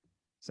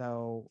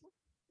 So,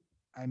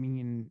 I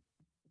mean,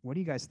 what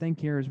do you guys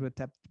think here is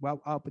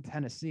up with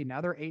Tennessee?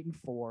 Now they're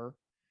 8-4.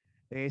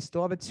 They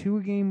still have a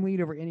 2-game lead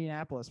over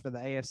Indianapolis for the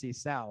AFC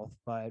South,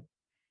 but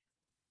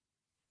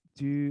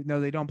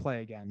they don't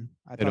play again.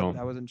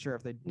 I wasn't sure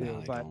if they do.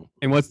 No, but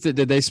and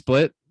did they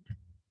split?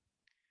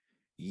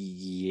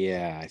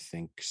 Yeah, I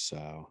think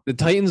so. The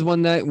Titans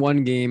won that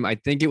one game. I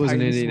think it was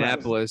in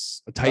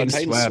Indianapolis. The Titans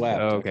swept.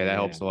 Oh, okay, that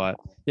helps a lot.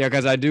 Yeah,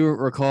 because I do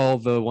recall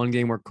the one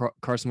game where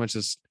Carson Wentz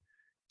just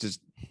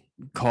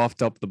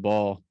coughed up the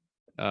ball.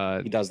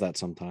 He does that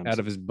sometimes out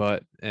of his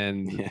butt,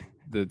 and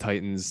the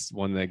Titans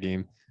won that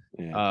game.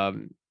 Yeah.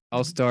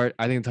 I'll start.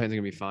 I think the Titans are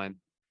gonna be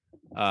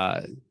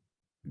fine.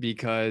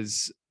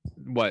 Because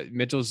what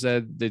Mitchell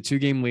said, the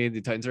 2-game lead.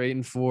 The Titans are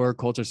 8-4.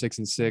 Colts are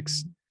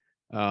 6-6.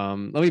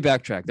 Let me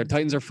backtrack. Their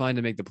Titans are fine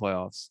to make the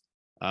playoffs.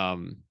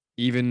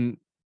 Even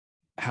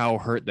how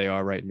hurt they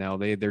are right now.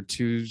 They're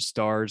 2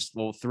 stars.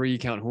 Well, 3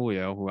 count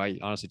Julio, who I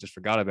honestly just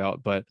forgot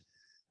about, but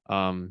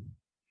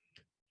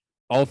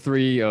all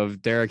 3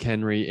 of Derrick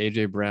Henry,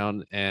 AJ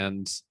Brown,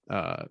 and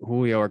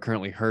Julio are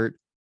currently hurt.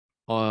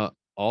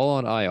 all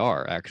on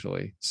IR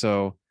actually.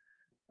 So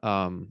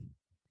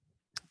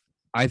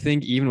I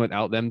think even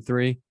without them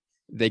three,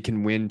 they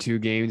can win 2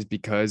 games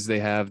because they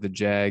have the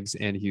Jags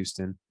and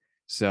Houston.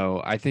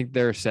 So I think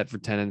they're set for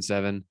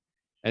 10-7.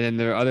 And then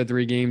their other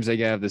 3 games, they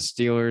have the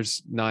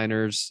Steelers,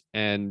 Niners,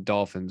 and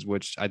Dolphins,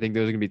 which I think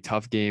those are going to be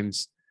tough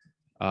games.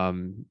 I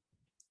don't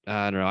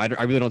know. I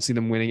really don't see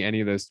them winning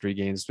any of those 3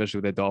 games, especially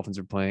with the Dolphins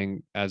are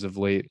playing as of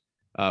late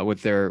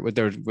with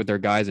their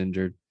guys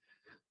injured.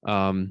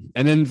 And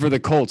then for the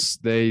Colts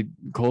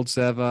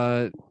have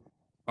are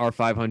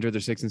 500.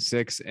 They're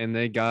 6-6, and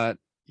they got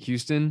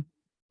Houston,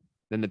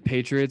 then the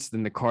Patriots,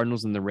 then the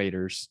Cardinals, and the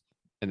Raiders,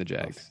 and the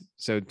Jags.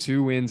 So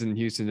 2 wins in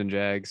Houston and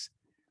Jags,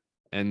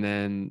 and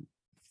then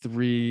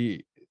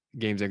 3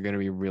 games are going to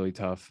be really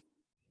tough.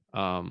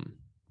 That's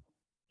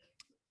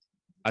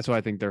why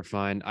I think they're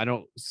fine. I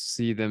don't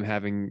see them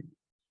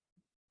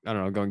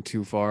going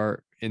too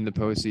far in the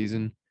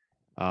postseason,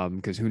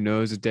 because who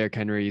knows if Derrick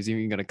Henry is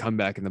even going to come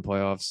back in the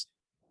playoffs,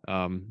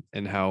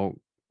 and how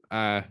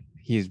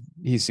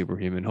he's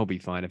superhuman. He'll be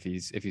fine if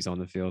he's on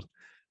the field.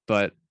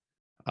 But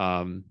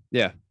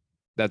yeah,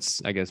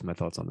 that's, I guess, my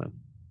thoughts on them.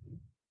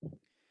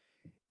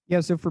 Yeah,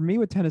 so for me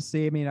with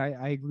Tennessee, I mean,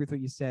 I agree with what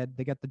you said.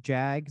 They got the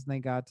Jags and they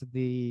got to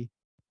the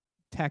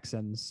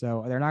Texans,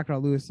 so they're not going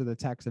to lose to the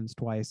Texans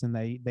twice, and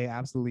they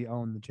absolutely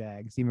own the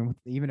Jags. Even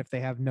if they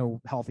have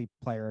no healthy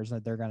players,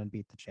 they're going to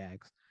beat the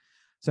Jags.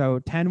 So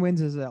 10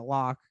 wins is a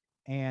lock,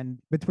 and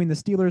between the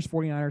Steelers,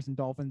 49ers, and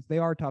Dolphins, they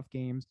are tough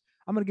games.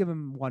 I'm going to give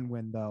them 1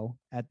 win though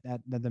at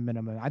the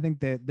minimum. I think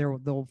that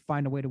they'll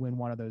find a way to win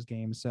one of those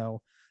games,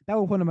 so that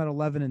will put them at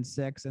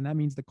 11-6, and that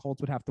means the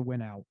Colts would have to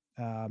win out.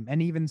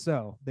 And even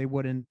so, they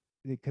wouldn't,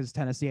 because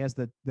Tennessee has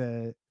the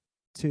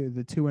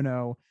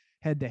 2-0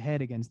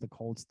 head-to-head against the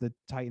Colts. The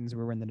Titans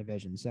were in the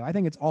division, so I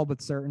think it's all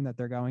but certain that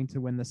they're going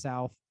to win the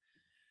South.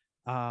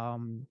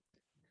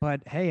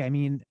 But hey, I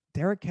mean,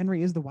 Derrick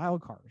Henry is the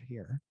wild card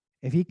here.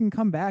 If he can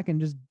come back and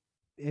just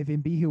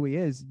be who he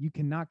is, you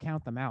cannot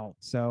count them out.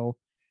 So,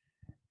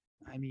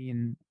 I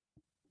mean,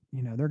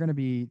 they're going to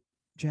be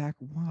Jack.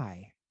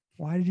 Why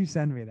did you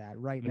send me that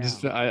right now?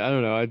 I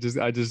don't know. I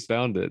just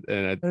found it,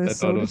 and I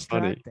thought it was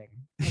funny.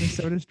 That is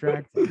so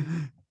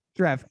distracting.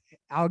 Trev,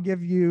 I'll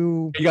give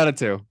you. You got it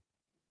too.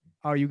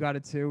 Oh, you got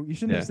it too. You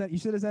shouldn't have said. You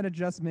should have said it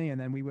just me, and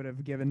then we would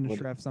have given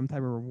Trev some type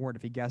of reward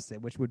if he guessed it,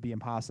 which would be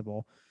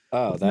impossible.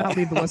 Oh, Let's not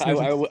leave the listeners.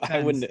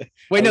 I wouldn't.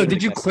 Wait, no.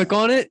 Did you click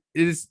on it?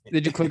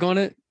 Did you click on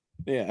it?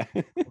 Yeah.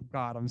 Oh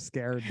God, I'm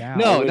scared now.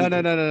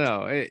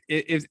 No.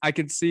 If I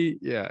could see,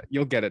 yeah,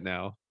 you'll get it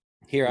now.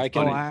 Here, I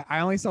can. I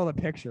only saw the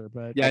picture,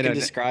 but yeah, I can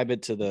describe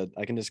it to the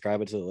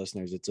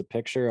listeners. It's a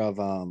picture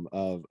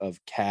of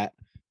Kat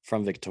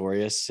from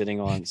Victorious sitting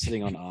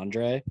on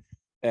Andre,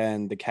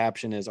 and the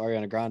caption is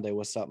Ariana Grande,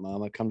 "What's up,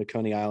 mama? Come to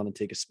Coney Island and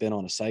take a spin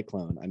on a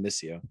cyclone. I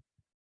miss you."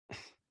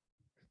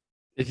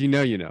 If you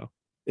know, you know.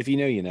 If you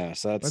know, you know.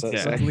 So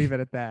let's leave it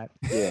at that.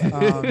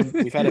 Yeah.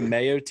 We've had a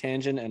Mayo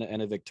tangent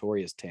and a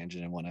Victorious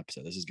tangent in one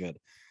episode. This is good.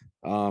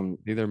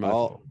 Neither my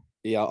fault.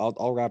 Yeah,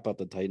 I'll wrap up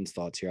the Titans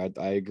thoughts here.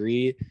 I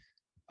agree.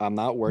 I'm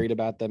not worried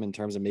about them in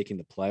terms of making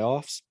the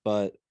playoffs,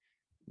 but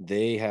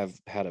they have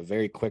had a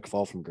very quick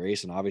fall from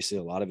grace, and obviously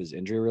a lot of is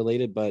injury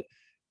related. But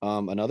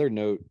another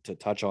note to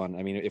touch on,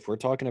 I mean, if we're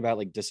talking about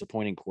like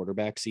disappointing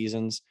quarterback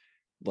seasons,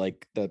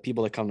 like the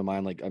people that come to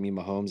mind, like, I mean,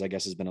 Mahomes, I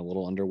guess, has been a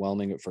little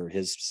underwhelming for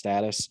his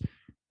status.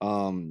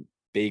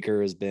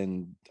 Baker has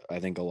been, I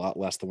think, a lot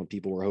less than what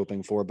people were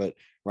hoping for, but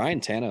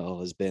Ryan Tannehill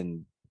has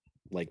been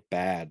like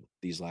bad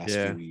these last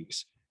few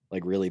weeks,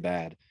 like really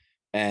bad.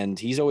 And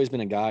he's always been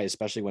a guy,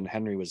 especially when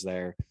Henry was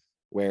there,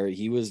 where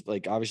he was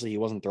like, obviously he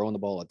wasn't throwing the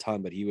ball a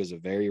ton, but he was a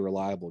very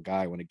reliable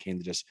guy when it came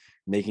to just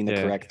making the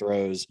correct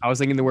throws. I was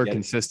thinking the word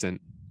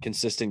consistent,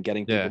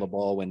 getting people the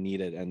ball when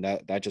needed. And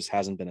that just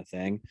hasn't been a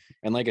thing.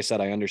 And like I said,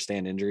 I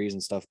understand injuries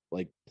and stuff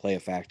like play a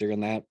factor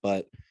in that,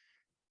 but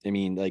I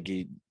mean, like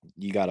you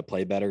got to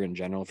play better in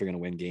general if you're going to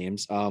win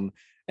games. And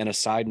a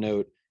side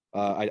note,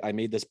 I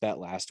made this bet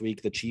last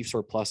week. The Chiefs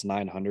were plus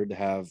 900 to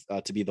have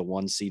to be the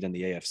 1 seed in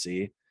the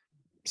AFC.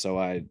 So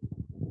I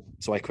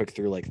quick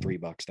threw like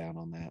 $3 down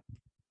on that.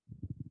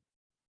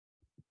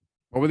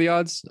 What were the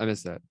odds? I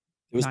missed that.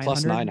 It was 900?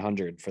 Plus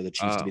 900 for the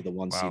Chiefs to be the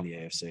 1 seed in the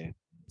AFC.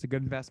 It's a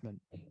good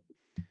investment.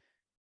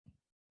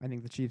 I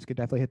think the Chiefs could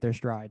definitely hit their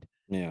stride.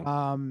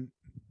 Yeah.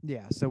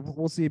 Yeah. So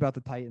we'll see about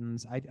the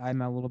Titans.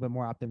 I'm a little bit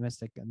more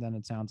optimistic than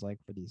it sounds like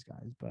for these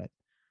guys, but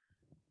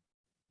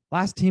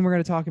last team we're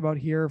going to talk about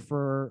here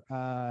for,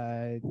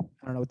 I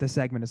don't know what this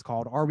segment is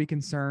called. Are we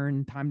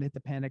concerned? Time to hit the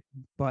panic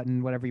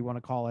button, whatever you want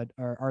to call it,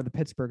 are the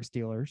Pittsburgh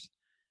Steelers.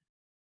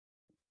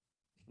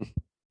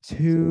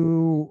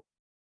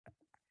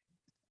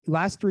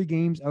 Last 3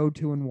 games,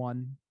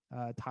 0-2-1,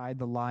 tied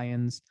the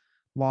Lions,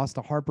 lost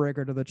a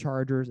heartbreaker to the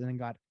Chargers, and then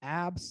got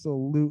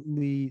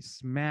absolutely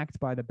smacked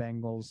by the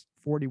Bengals,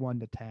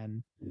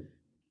 41-10.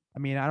 I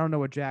mean, I don't know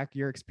what, Jack,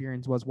 your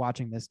experience was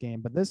watching this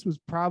game, but this was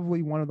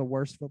probably one of the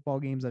worst football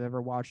games I've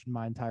ever watched in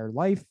my entire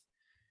life.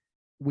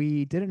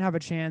 We didn't have a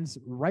chance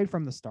right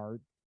from the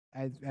start.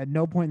 At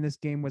no point in this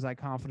game was I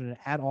confident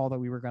at all that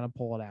we were going to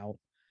pull it out.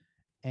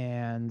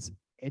 And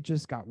it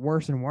just got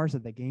worse and worse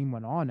as the game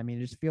went on. I mean,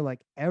 I just feel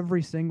like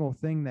every single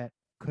thing that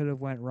could have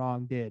went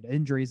wrong did,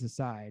 injuries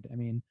aside. I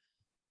mean,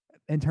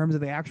 in terms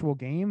of the actual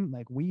game,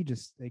 like we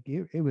just like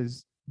it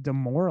was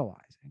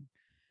demoralizing.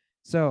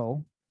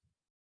 So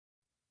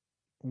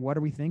what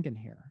are we thinking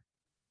here?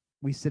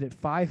 We sit at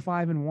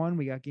 5-5-1.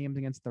 We got games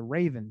against the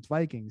Ravens,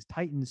 Vikings,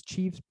 Titans,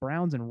 Chiefs,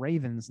 Browns, and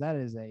Ravens. That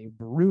is a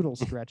brutal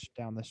stretch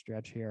down the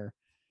stretch here.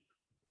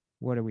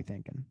 What are we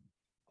thinking?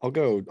 I'll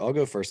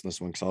go first in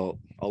this one because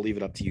I'll leave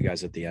it up to you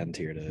guys at the end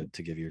here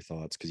to give your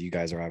thoughts, because you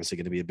guys are obviously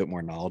going to be a bit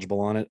more knowledgeable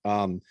on it.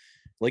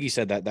 Like you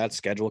said, that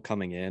schedule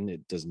coming in,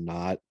 it does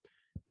not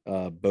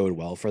bode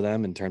well for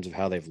them in terms of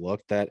how they've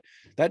looked. That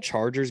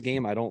Chargers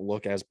game I don't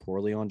look as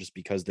poorly on, just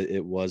because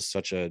it was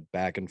such a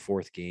back and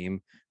forth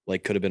game.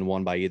 Like, could have been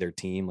won by either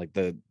team. Like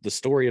the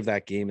story of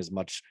that game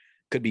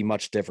could be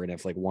much different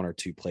if like one or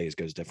two plays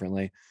goes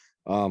differently.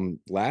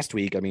 Last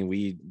week, I mean,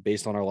 we,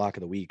 based on our lock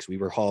of the weeks, we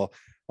were all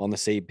on the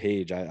same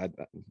page. I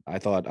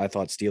thought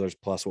Steelers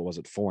plus, what was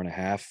it,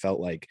 4.5,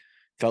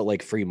 felt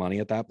like free money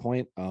at that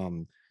point.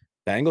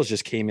 Bengals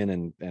just came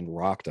in and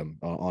rocked them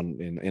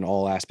in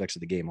all aspects of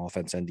the game,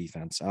 offense and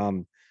defense.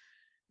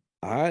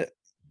 The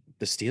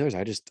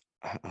Steelers,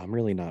 I'm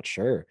really not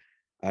sure.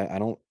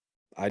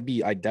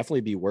 I'd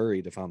definitely be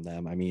worried if I'm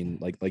them. I mean,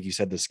 like you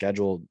said, the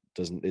schedule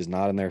is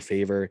not in their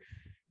favor.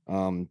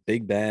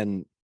 Big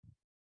Ben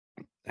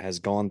has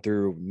gone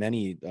through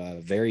many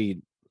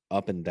very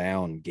up and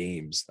down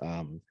games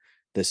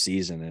this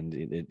season, and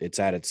it's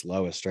at its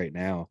lowest right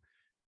now.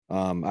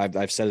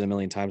 I've said it a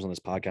million times on this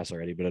podcast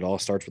already, but it all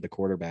starts with the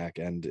quarterback.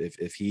 And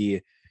if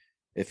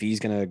he's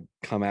gonna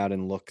come out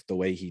and look the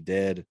way he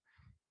did,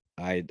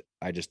 I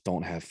just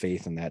don't have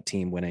faith in that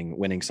team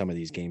winning some of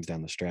these games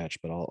down the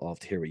stretch. But I'll have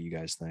to hear what you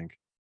guys think.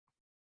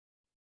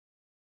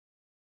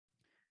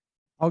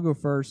 I'll go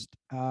first.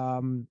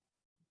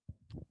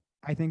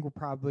 I think we're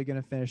probably going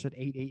to finish at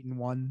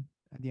 8-1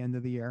 at the end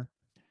of the year.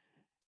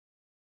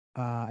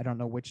 I don't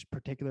know which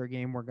particular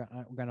game we're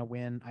gonna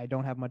win. I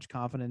don't have much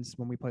confidence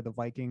when we play the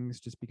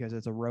Vikings, just because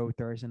it's a road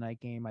Thursday night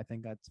game. I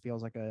think that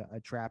feels like a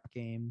trap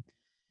game.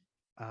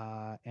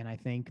 And I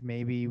think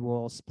maybe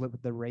we'll split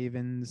with the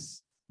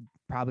Ravens,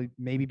 probably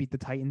maybe beat the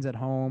Titans at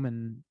home,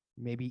 and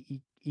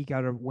maybe eke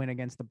out a win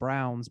against the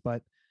Browns.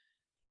 But,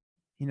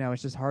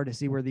 it's just hard to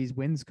see where these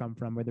wins come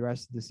from for the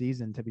rest of the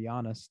season, to be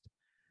honest.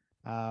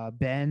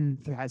 Ben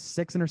has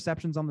 6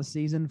 interceptions on the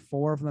season.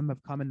 4 of them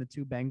have come in the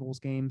 2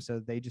 Bengals games, so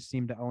they just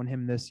seem to own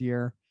him this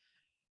year.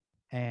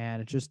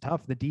 And it's just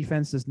tough. The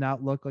defense does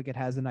not look like it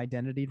has an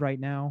identity right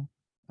now.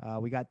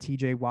 We got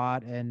TJ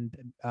Watt and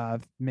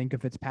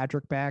Minkah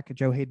Fitzpatrick back.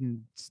 Joe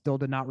Hayden still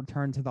did not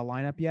return to the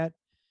lineup yet,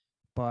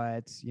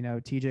 but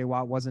TJ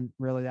Watt wasn't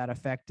really that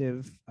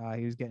effective.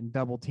 He was getting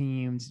double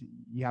teamed.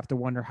 You have to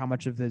wonder how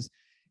much of his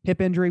hip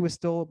injury was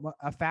still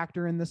a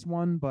factor in this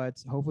one,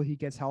 but hopefully he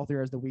gets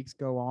healthier as the weeks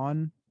go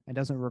on and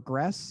doesn't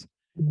regress.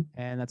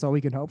 And that's all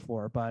we can hope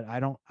for. But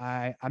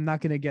I'm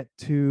not going to get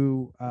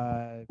too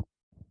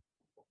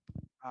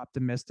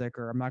optimistic,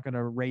 or I'm not going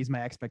to raise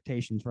my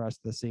expectations for us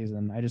this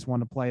season. I just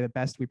want to play the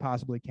best we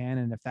possibly can.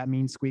 And if that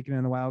means squeaking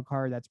in the wild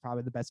card, that's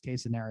probably the best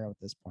case scenario at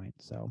this point.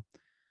 So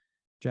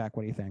Jack,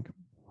 what do you think?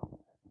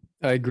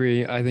 I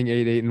agree. I think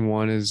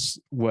 8-1 is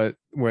where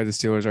the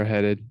Steelers are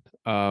headed.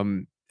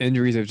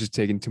 Injuries have just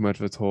taken too much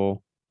of a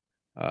toll.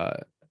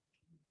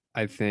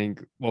 I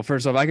think, well,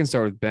 first off, I can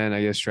start with Ben.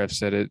 I guess Trev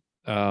said it.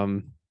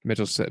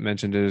 Mitchell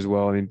mentioned it as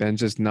well. I mean, Ben's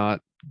just not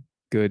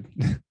good,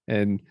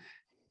 and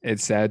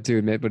it's sad to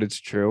admit, but it's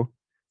true.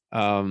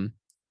 I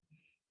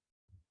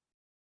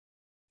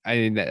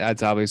mean,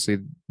 that's obviously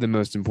the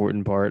most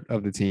important part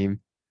of the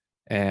team,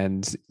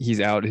 and he's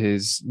out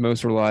his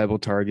most reliable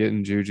target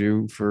in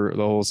Juju for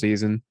the whole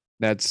season.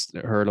 That's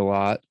hurt a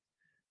lot.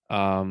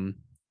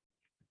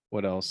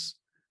 What else?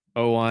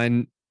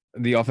 O-line,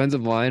 the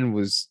offensive line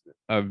was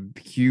a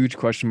huge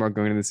question mark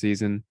going into the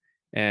season,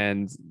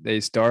 and they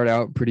start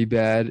out pretty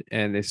bad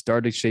and they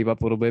started to shape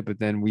up a little bit, but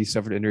then we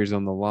suffered injuries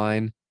on the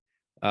line.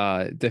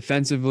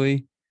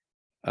 Defensively,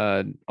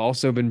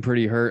 also been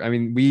pretty hurt. I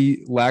mean,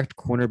 we lacked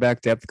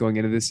cornerback depth going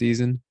into the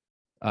season,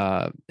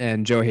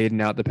 and Joe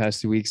Hayden out the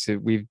past 2 weeks.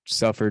 We've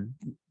suffered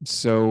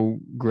so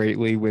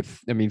greatly with,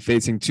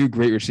 facing 2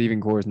 great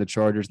receiving corps in the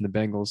Chargers and the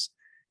Bengals.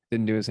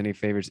 Didn't do us any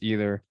favors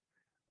either.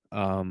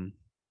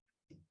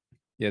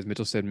 As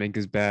Mitchell said,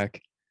 Minkah's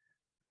back.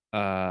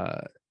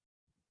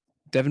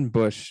 Devin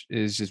Bush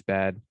is just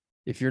bad.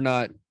 If you're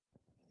not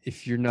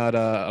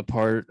a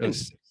part of,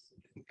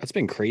 that's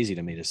been crazy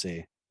to me to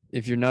see.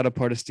 If you're not a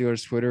part of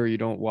Steelers Twitter, or you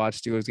don't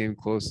watch Steelers game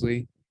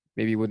closely,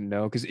 maybe you wouldn't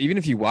know. Because even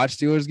if you watch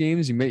Steelers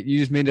games, you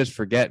just may just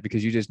forget,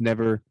 because you just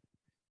never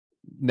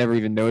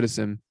even notice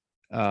him.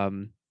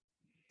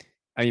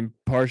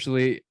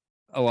 Partially,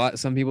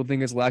 some people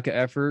think it's lack of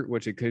effort,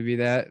 which it could be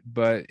that,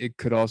 but it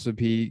could also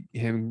be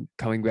him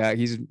coming back.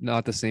 He's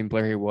not the same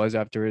player he was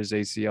after his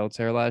ACL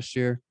tear last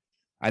year.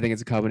 I think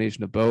it's a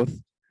combination of both.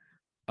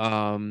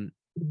 And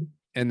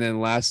then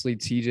lastly,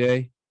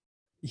 TJ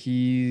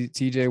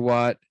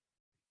Watt,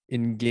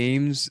 in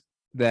games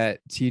that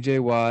TJ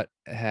Watt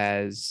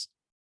has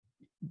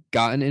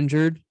gotten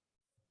injured,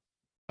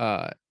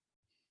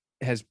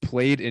 has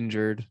played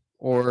injured,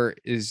 or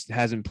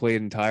hasn't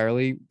played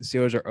entirely. The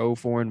Steelers are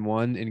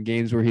 0-4-1 in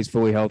games where he's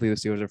fully healthy. The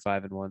Steelers are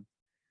 5-1.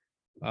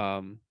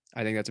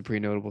 I think that's a pretty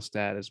notable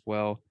stat as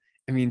well.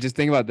 I mean, just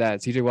think about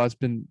that. TJ Watt's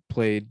been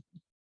played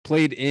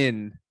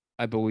in,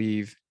 I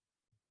believe.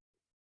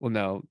 Well,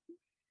 no,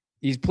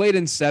 he's played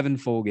in 7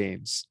 full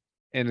games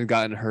and has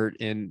gotten hurt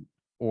in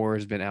or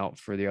has been out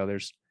for the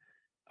others.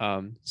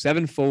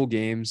 7 full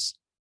games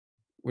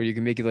where you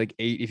can make it like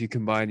 8 if you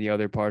combine the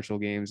other partial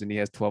games, and he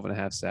has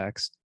 12.5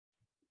 sacks,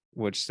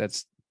 which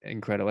that's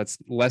incredible. That's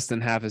less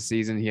than half a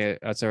season.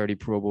 That's already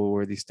Pro Bowl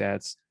worthy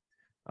stats.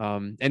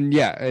 And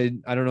yeah,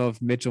 I don't know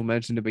if Mitchell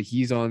mentioned it, but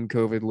he's on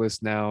COVID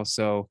list now,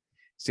 so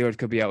Steelers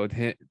could be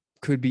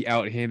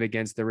out him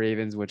against the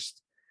Ravens, which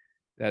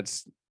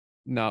that's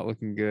not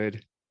looking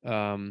good.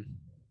 Yeah,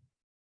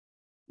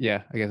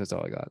 I guess that's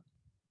all I got.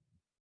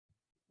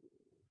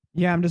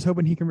 Yeah, I'm just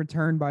hoping he can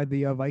return by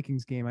the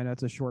Vikings game. I know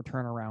it's a short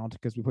turnaround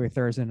because we play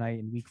Thursday night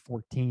in week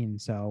 14.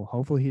 So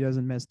hopefully he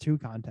doesn't miss 2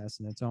 contests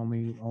and it's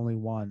only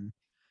one.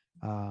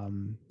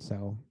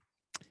 So,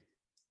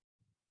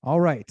 all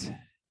right.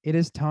 It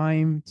is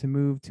time to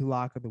move to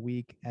lock of the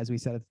week. As we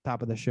said at the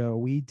top of the show,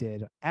 we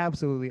did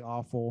absolutely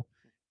awful.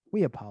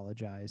 We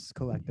apologize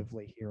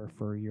collectively here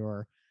for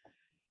your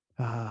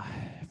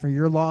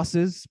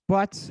losses,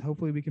 but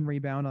hopefully we can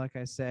rebound. Like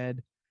I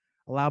said,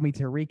 allow me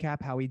to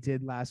recap how we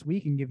did last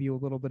week and give you a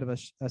little bit of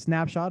a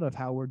snapshot of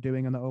how we're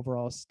doing on the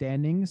overall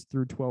standings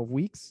through 12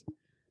 weeks.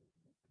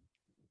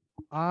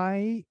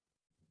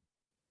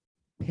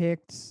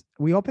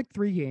 We all picked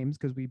 3 games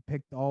because we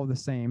picked all the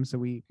same. So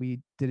we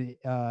did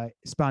a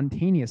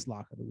spontaneous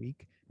lock of the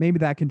week. Maybe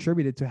that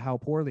contributed to how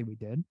poorly we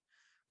did,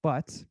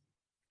 but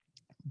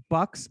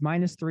Bucks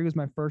 -3 was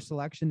my first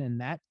selection,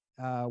 and that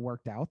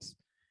worked out.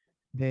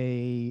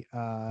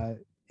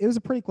 It was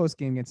a pretty close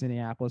game against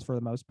Indianapolis for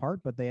the most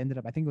part, but they ended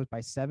up, I think it was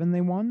by 7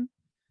 they won.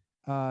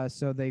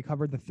 So they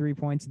covered the 3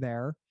 points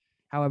there.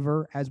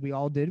 However, as we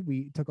all did,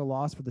 we took a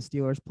loss for the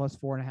Steelers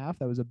 +4.5.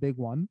 That was a big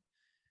one.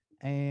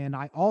 And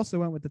I also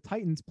went with the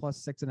Titans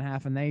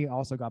 +6.5, and they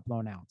also got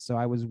blown out. So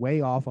I was way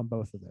off on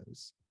both of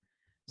those.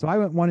 So I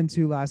went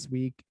 1-2 last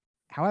week.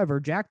 However,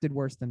 Jack did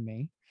worse than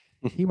me.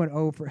 He went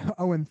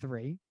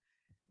 0-3.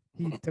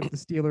 He took the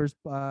Steelers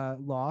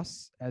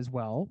loss as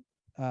well.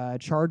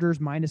 Chargers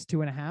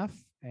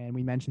 -2.5. And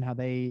we mentioned how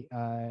they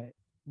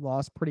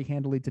lost pretty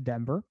handily to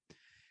Denver.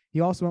 He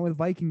also went with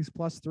Vikings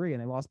 +3,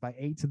 and they lost by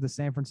 8 to the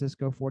San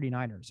Francisco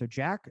 49ers. So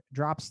Jack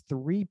drops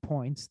 3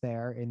 points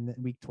there in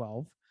week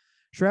 12.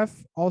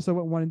 Shref also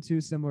went 1-2,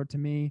 similar to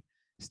me.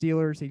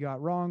 Steelers, he got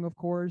wrong, of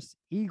course.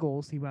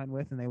 Eagles, he went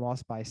with, and they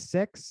lost by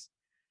 6.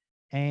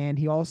 And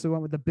he also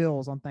went with the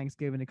Bills on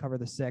Thanksgiving to cover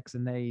the 6,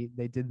 and they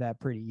did that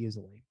pretty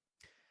easily.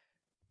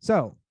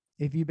 So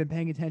if you've been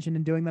paying attention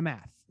and doing the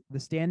math, the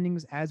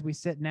standings as we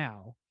sit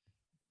now,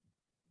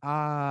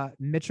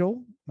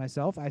 Mitchell,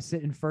 myself, I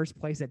sit in first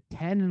place at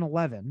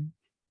 10-11.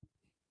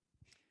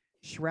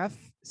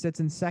 Shref sits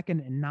in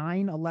second at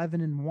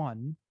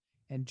 9-11-1,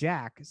 and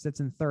Jack sits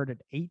in third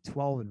at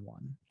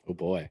 8-12-1. Oh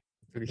boy,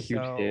 a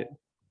huge hit.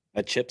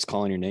 That chip's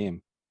calling your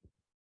name.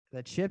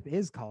 The chip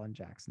is calling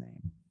Jack's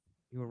name.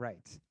 You were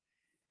right.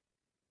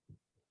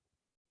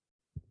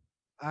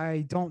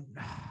 I don't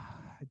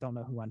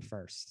know who went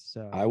first.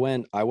 So I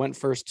went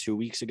first 2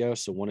 weeks ago.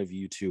 So one of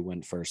you two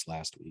went first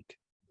last week.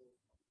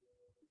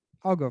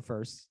 I'll go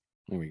first.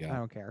 There we go. I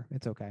don't care.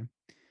 It's okay.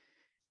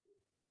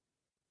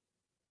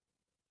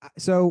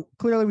 So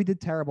clearly we did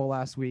terrible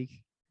last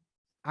week.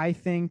 I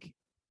think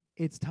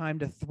it's time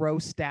to throw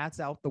stats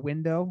out the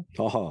window.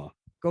 Oh.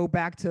 Go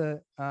back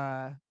to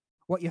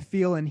what you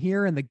feel in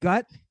here in the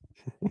gut.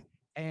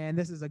 And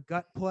this is a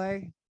gut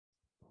play.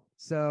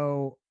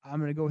 So I'm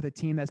going to go with a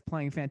team that's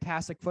playing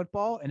fantastic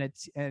football,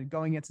 and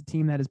going against a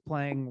team that is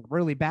playing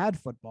really bad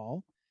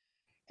football.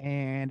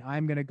 And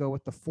I'm going to go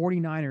with the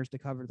 49ers to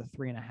cover the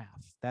 3.5.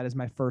 That is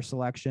my first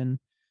selection.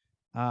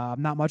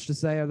 Not much to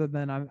say other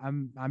than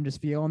I'm just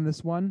feeling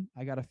this one.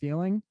 I got a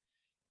feeling.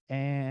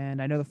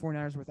 And I know the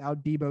 49ers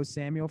without Deebo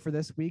Samuel for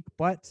this week,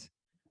 but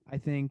I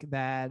think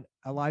that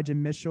Elijah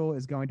Mitchell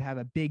is going to have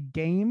a big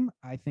game.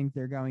 I think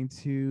they're going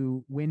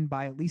to win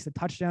by at least a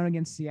touchdown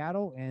against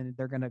Seattle, and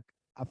they're going to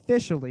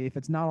officially, if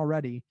it's not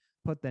already,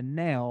 put the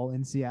nail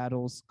in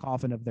Seattle's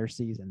coffin of their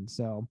season.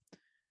 So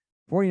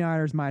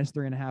 49ers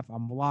 -3.5.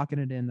 I'm locking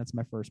it in. That's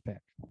my first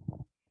pick.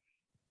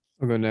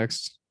 I'll go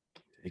next.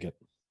 Take it.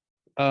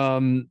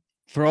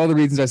 For all the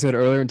reasons I said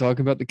earlier and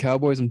talking about the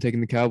Cowboys, I'm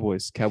taking the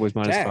Cowboys. Cowboys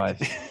 -5.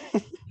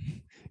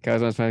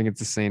 Cowboys -5 against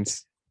the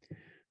Saints.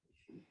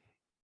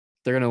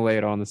 They're going to lay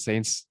it on the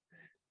Saints.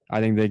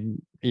 I think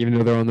even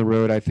though they're on the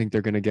road, I think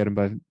they're going to get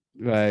them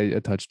by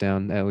a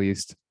touchdown at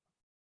least.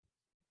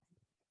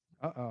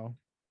 Uh-oh.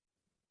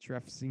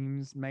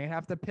 Treff may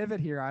have to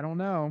pivot here. I don't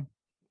know.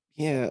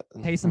 Yeah.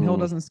 Taysom Hill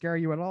doesn't scare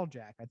you at all,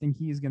 Jack. I think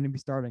he's going to be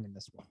starting in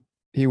this one.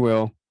 He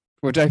will,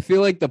 which I feel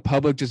like the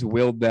public just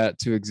willed that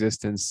to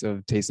existence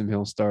of Taysom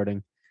Hill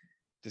starting.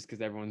 just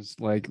because everyone's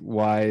like,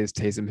 why is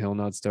Taysom Hill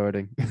not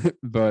starting?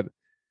 But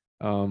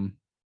I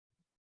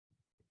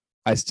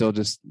still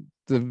just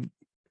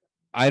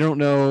I don't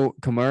know.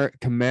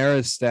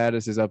 Kamara's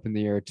status is up in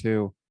the air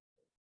too.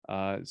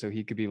 So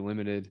he could be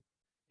limited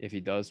if he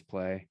does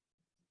play.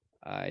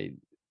 I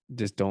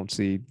just don't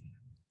see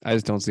how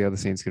the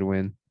Saints could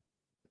win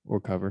or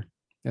cover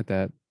at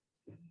that.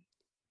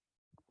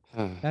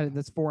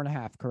 That's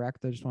 4.5,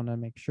 correct? I just want to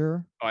make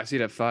sure. Oh, I see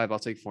it at 5. I'll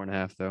take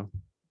 4.5 though.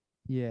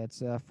 Yeah,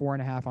 it's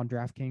 4.5 on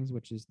DraftKings,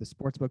 which is the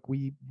sports book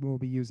we will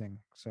be using.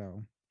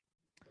 So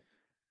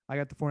I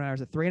got the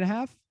 49ers at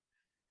 3.5.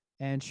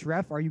 And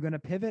Shref, are you going to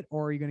pivot,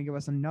 or are you going to give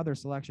us another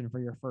selection for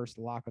your first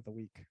lock of the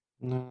week?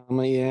 No,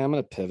 I'm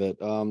gonna pivot.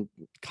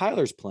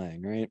 Kyler's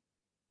playing, right?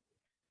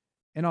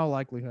 In all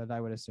likelihood,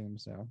 I would assume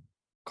so.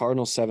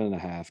 Cardinals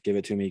 7.5. Give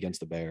it to me against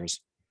the Bears.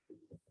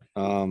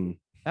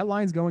 That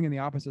line's going in the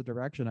opposite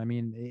direction. I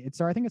mean,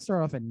 I think it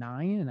started off at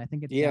 9, and I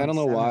think it's I don't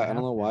know why. I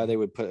don't know why now. they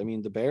would put. I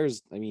mean, the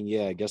Bears. I mean,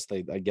 yeah, I guess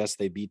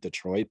they beat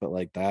Detroit, but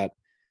like that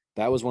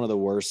was one of the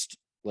worst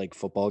like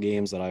football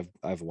games that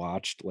I've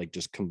watched, like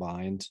just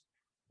combined,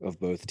 of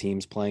both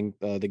teams playing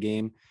the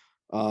game.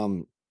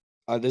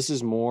 This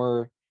is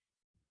more,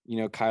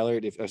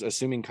 Kyler.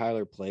 Assuming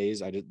Kyler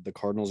plays, the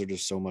Cardinals are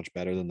just so much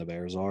better than the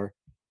Bears are.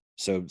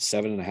 So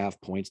 7.5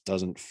 points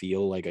doesn't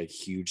feel like a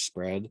huge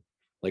spread.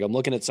 Like I'm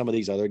looking at some of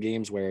these other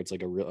games where it's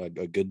like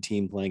a good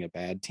team playing a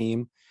bad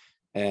team,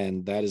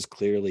 and that is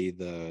clearly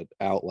the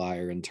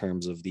outlier in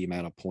terms of the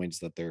amount of points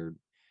that they're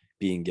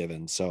being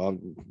given. So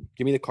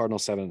give me the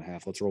Cardinals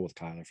 7.5. Let's roll with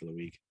Kyler for the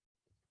week.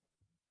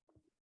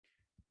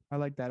 I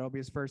like that. It'll be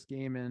his first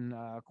game in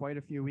quite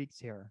a few weeks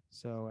here.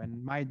 So,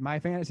 and my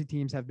fantasy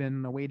teams have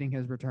been awaiting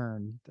his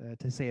return,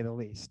 to say the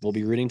least. We'll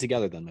be rooting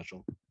together then,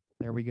 Mitchell.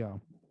 There we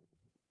go.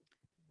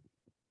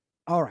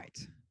 All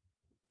right.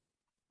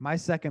 My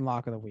second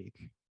lock of the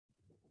week.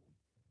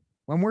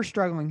 When we're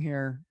struggling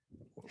here,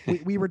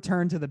 we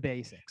return to the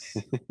basics.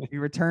 We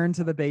return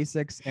to the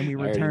basics, and we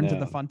return to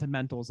the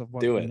fundamentals of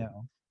what we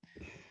know.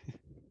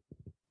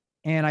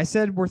 And I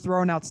said we're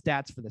throwing out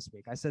stats for this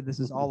week. I said this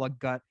is all a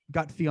gut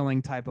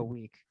feeling type of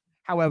week.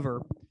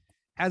 However,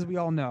 as we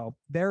all know,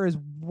 there is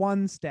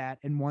one stat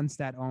and one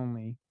stat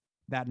only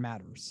that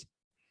matters.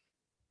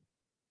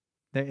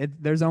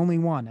 There's only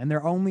one, and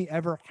there only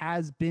ever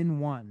has been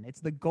one.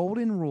 It's the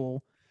golden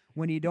rule.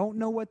 When you don't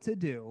know what to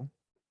do,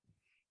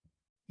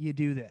 you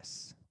do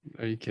this.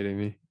 Are you kidding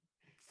me?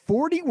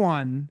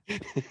 41,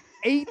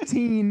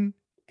 18,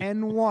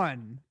 and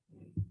 1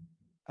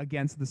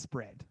 against the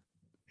spread.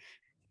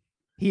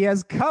 He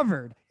has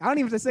covered. I don't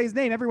even have to say his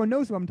name. Everyone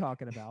knows who I'm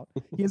talking about.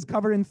 He has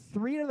covered in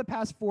 3 of the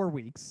past 4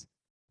 weeks.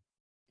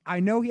 I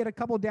know he had a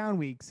couple down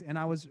weeks, and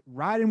I was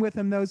riding with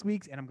him those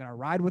weeks, and I'm going to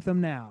ride with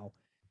him now.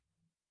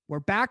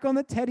 We're back on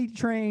the Teddy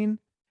train.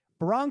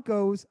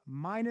 Broncos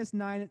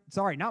 -9.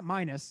 Sorry, not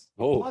minus.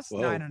 Plus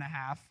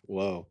 9.5.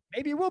 Whoa.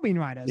 Maybe it will be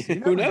minus.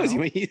 Who knows?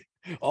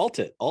 Alt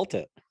it.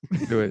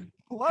 Do it.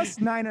 Plus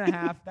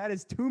 9.5. That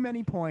is too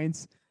many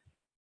points.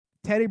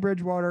 Teddy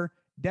Bridgewater,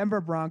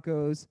 Denver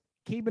Broncos,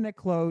 keeping it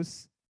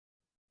close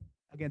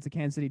against the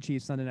Kansas City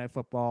Chiefs Sunday Night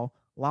Football.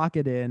 Lock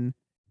it in.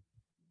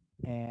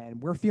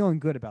 And we're feeling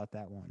good about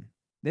that one.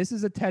 This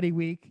is a Teddy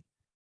week,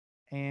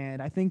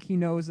 and I think he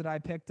knows that I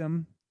picked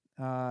him.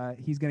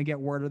 He's going to get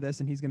word of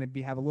this, and he's going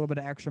to have a little bit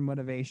of extra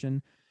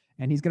motivation,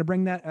 and he's going to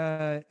bring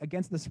that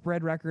against the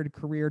spread record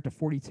career to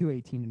 42,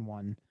 18, and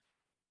 1.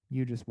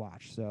 You just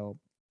watch. So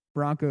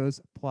Broncos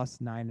plus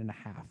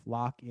 9.5.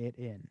 Lock it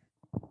in.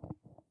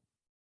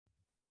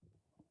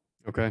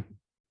 Okay.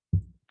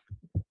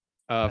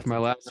 For my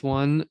last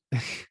one,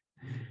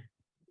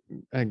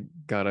 I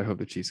hope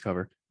the Chiefs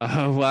cover.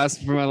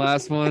 For my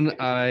last one,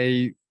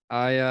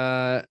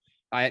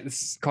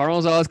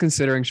 Cardinals I was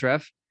considering,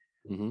 Shref.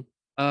 Mm-hmm.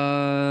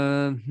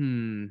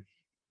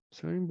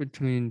 Starting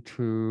between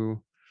 2.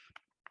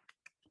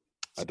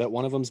 I bet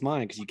one of them's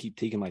mine because you keep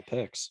taking my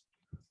picks.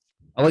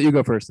 I'll let you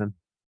go first then.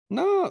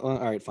 No, all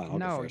right, fine. I'll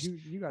go first.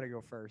 you got to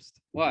go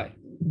first. Why?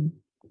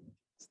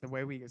 It's the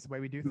way we do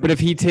things. But if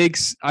he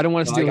takes, I don't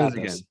want to steal his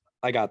again.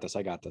 I got this.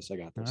 All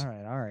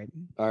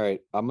right.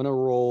 I'm gonna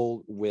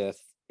roll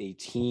with a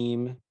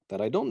team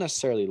that I don't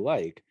necessarily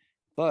like,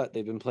 but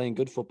they've been playing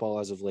good football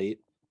as of late.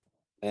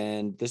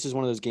 And this is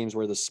one of those games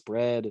where the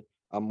spread,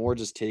 I'm more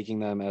just taking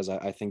them as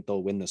I think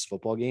they'll win this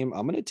football game.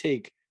 I'm gonna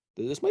take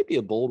this might be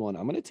a bold one.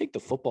 I'm gonna take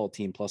the football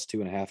team plus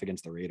 2.5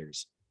 against the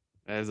Raiders.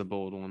 That is a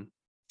bold one.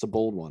 It's a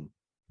bold one.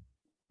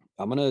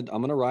 I'm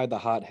gonna ride the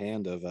hot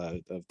hand of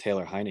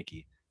Taylor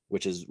Heineke,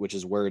 which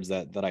is words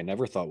that I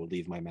never thought would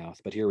leave my mouth,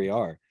 but here we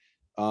are.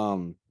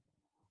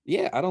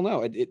 Yeah, I don't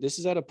know. This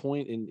is at a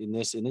point in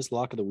this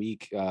lock of the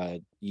week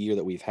year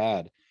that we've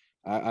had.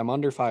 I'm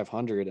under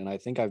 500, and I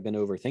think I've been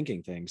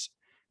overthinking things.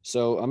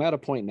 So I'm at a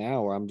point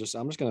now where I'm just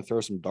going to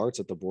throw some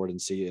darts at the board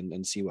and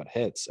see what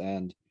hits.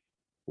 And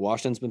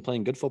Washington's been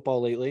playing good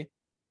football lately,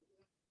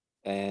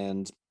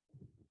 and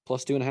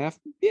plus 2.5.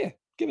 Yeah,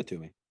 give it to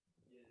me.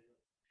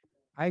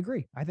 I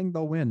agree. I think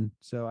they'll win.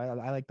 So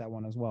I like that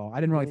one as well. I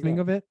didn't really think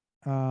of it,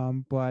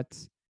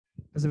 but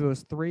Because if it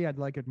was 3, I'd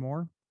like it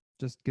more,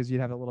 just because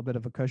you'd have a little bit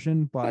of a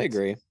cushion. But I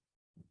agree.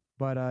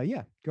 But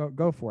yeah,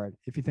 go for it.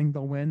 If you think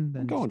they'll win,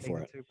 then I'm going just take for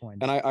the it. 2 points.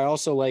 And I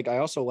also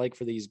like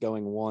for these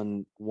going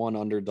one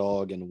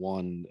underdog and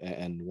one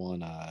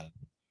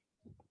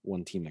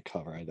team to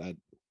cover.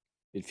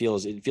 It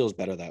feels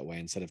better that way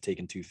instead of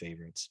taking 2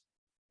 favorites.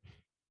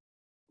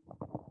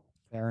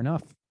 Fair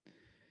enough.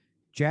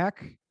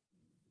 Jack,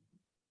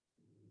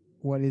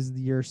 what is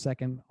your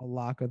second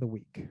lock of the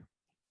week?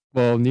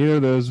 Well, neither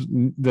of those.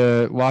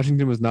 The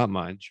Washington was not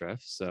mine, Trev.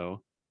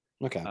 So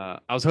Okay.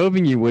 I was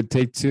hoping you would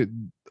take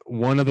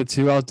one of the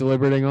 2 I was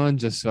deliberating on,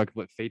 just so I could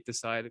let fate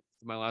decide if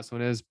my last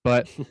one is.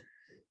 But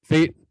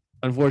fate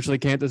unfortunately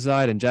can't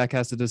decide, and Jack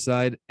has to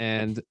decide.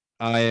 And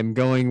I am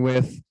going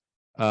with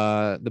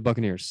the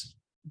Buccaneers.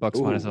 Bucks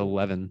minus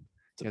 11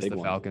 against the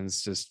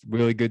Falcons. Just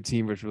really good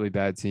team versus really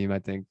bad team. I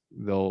think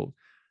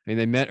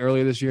they met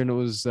earlier this year, and it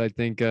was, I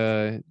think,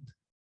 it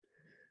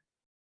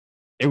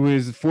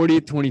was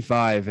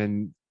 40-25,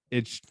 and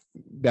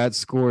that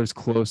score is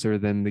closer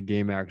than the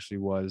game actually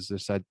was.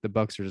 The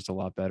Bucks are just a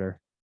lot better.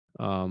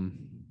 So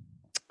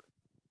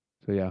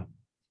yeah.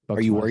 Bucks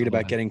are you worried 11.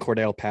 about getting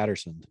Cordell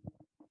Patterson?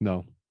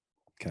 No.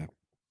 Okay.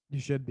 You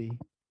should be.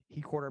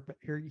 He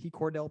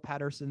Cordell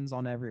Patterson's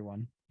on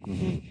everyone.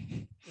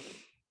 Mm-hmm.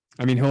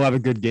 I mean, he'll have a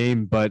good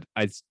game, but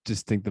I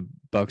just think the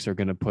Bucks are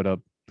going to put up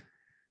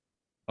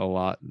a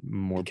lot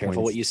more points.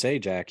 Careful what you say,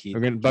 Jack. Bucks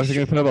are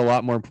going to put up a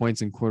lot more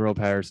points than Cordell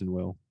Patterson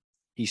will.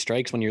 He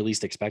strikes when you're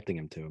least expecting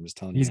him to. I'm just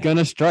telling you. He's going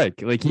to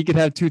strike. Like, he could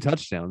have 2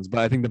 touchdowns, but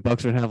I think the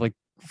Bucks are going to have like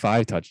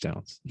 5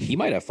 touchdowns. He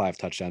might have 5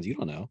 touchdowns. You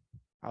don't know.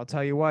 I'll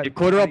tell you what. If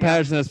Cordell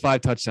Patterson has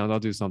 5 touchdowns, I'll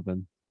do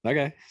something.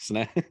 Okay. So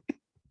now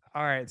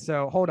all right.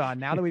 So hold on.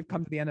 Now that we've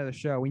come to the end of the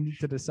show, we need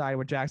to decide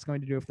what Jack's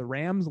going to do if the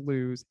Rams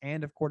lose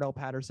and if Cordell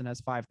Patterson has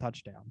 5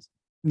 touchdowns.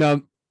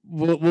 No,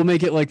 we'll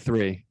make it like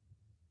 3.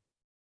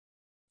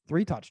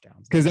 3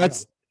 touchdowns. Because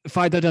that's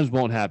 5 touchdowns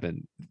won't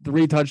happen.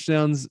 3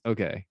 touchdowns,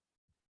 okay.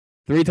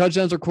 3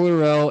 touchdowns or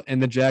Cordell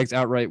and the Jags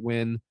outright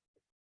win.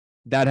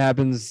 That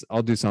happens,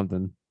 I'll do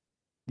something.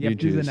 You have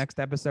to do the next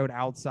episode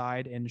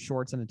outside in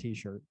shorts and a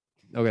t-shirt.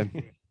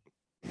 Okay.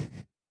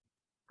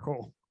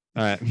 Cool.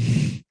 All right.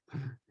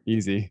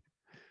 Easy.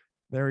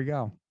 There we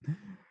go.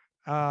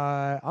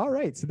 All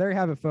right. So there you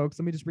have it, folks.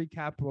 Let me just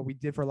recap what we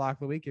did for Lock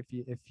of the Week. If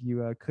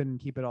you couldn't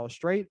keep it all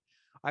straight,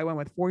 I went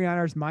with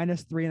 49ers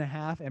minus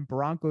 3.5 and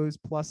Broncos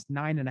plus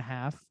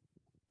 9.5.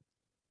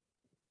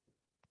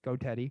 Go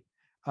Teddy.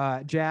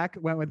 Jack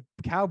went with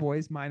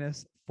Cowboys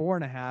minus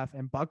 4.5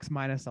 and Bucks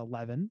minus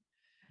 11.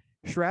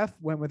 Shref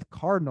went with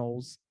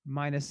Cardinals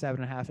minus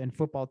 7.5 and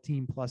football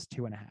team plus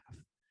 2.5.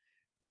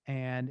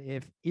 And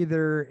if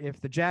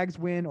the Jags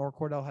win or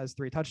Cordell has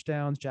 3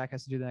 touchdowns, Jack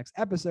has to do the next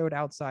episode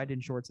outside in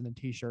shorts and in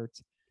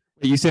t-shirts.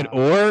 You said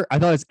or? I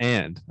thought it's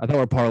and. I thought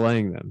we're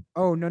parlaying them.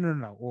 Oh, no.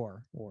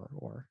 Or.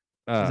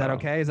 Is that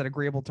okay? Is that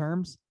agreeable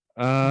terms?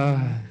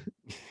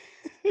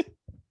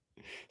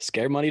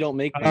 Scare money don't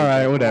make money. All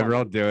right, whatever.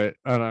 I'll do it.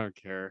 I don't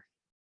care.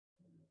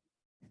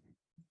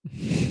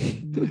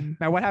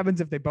 Now, what happens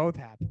if they both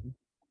happen?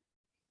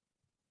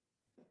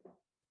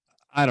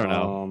 I don't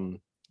know.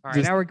 All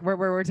right, now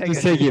we're taking.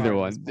 Just take either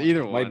one.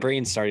 Either one. My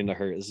brain's starting to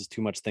hurt. This is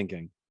too much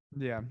thinking.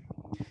 Yeah.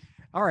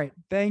 All right.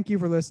 Thank you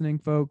for listening,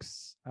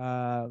 folks.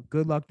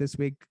 Good luck this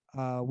week.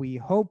 We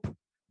hope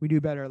we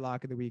do better at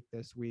Lock of the Week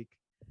this week.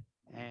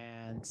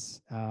 And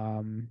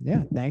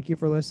yeah, thank you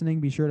for listening.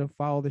 Be sure to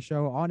follow the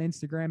show on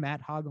Instagram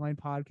at Hogline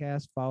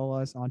Podcast. Follow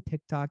us on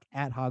TikTok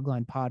at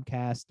Hogline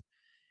Podcast.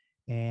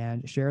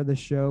 And share the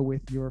show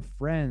with your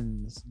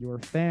friends, your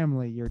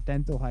family, your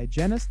dental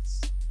hygienists.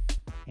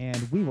 And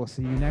we will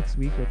see you next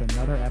week with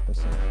another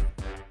episode.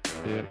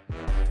 Yeah.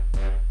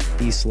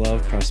 Peace,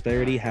 love,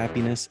 prosperity,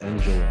 happiness,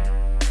 and joy.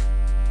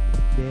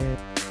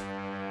 Yeah.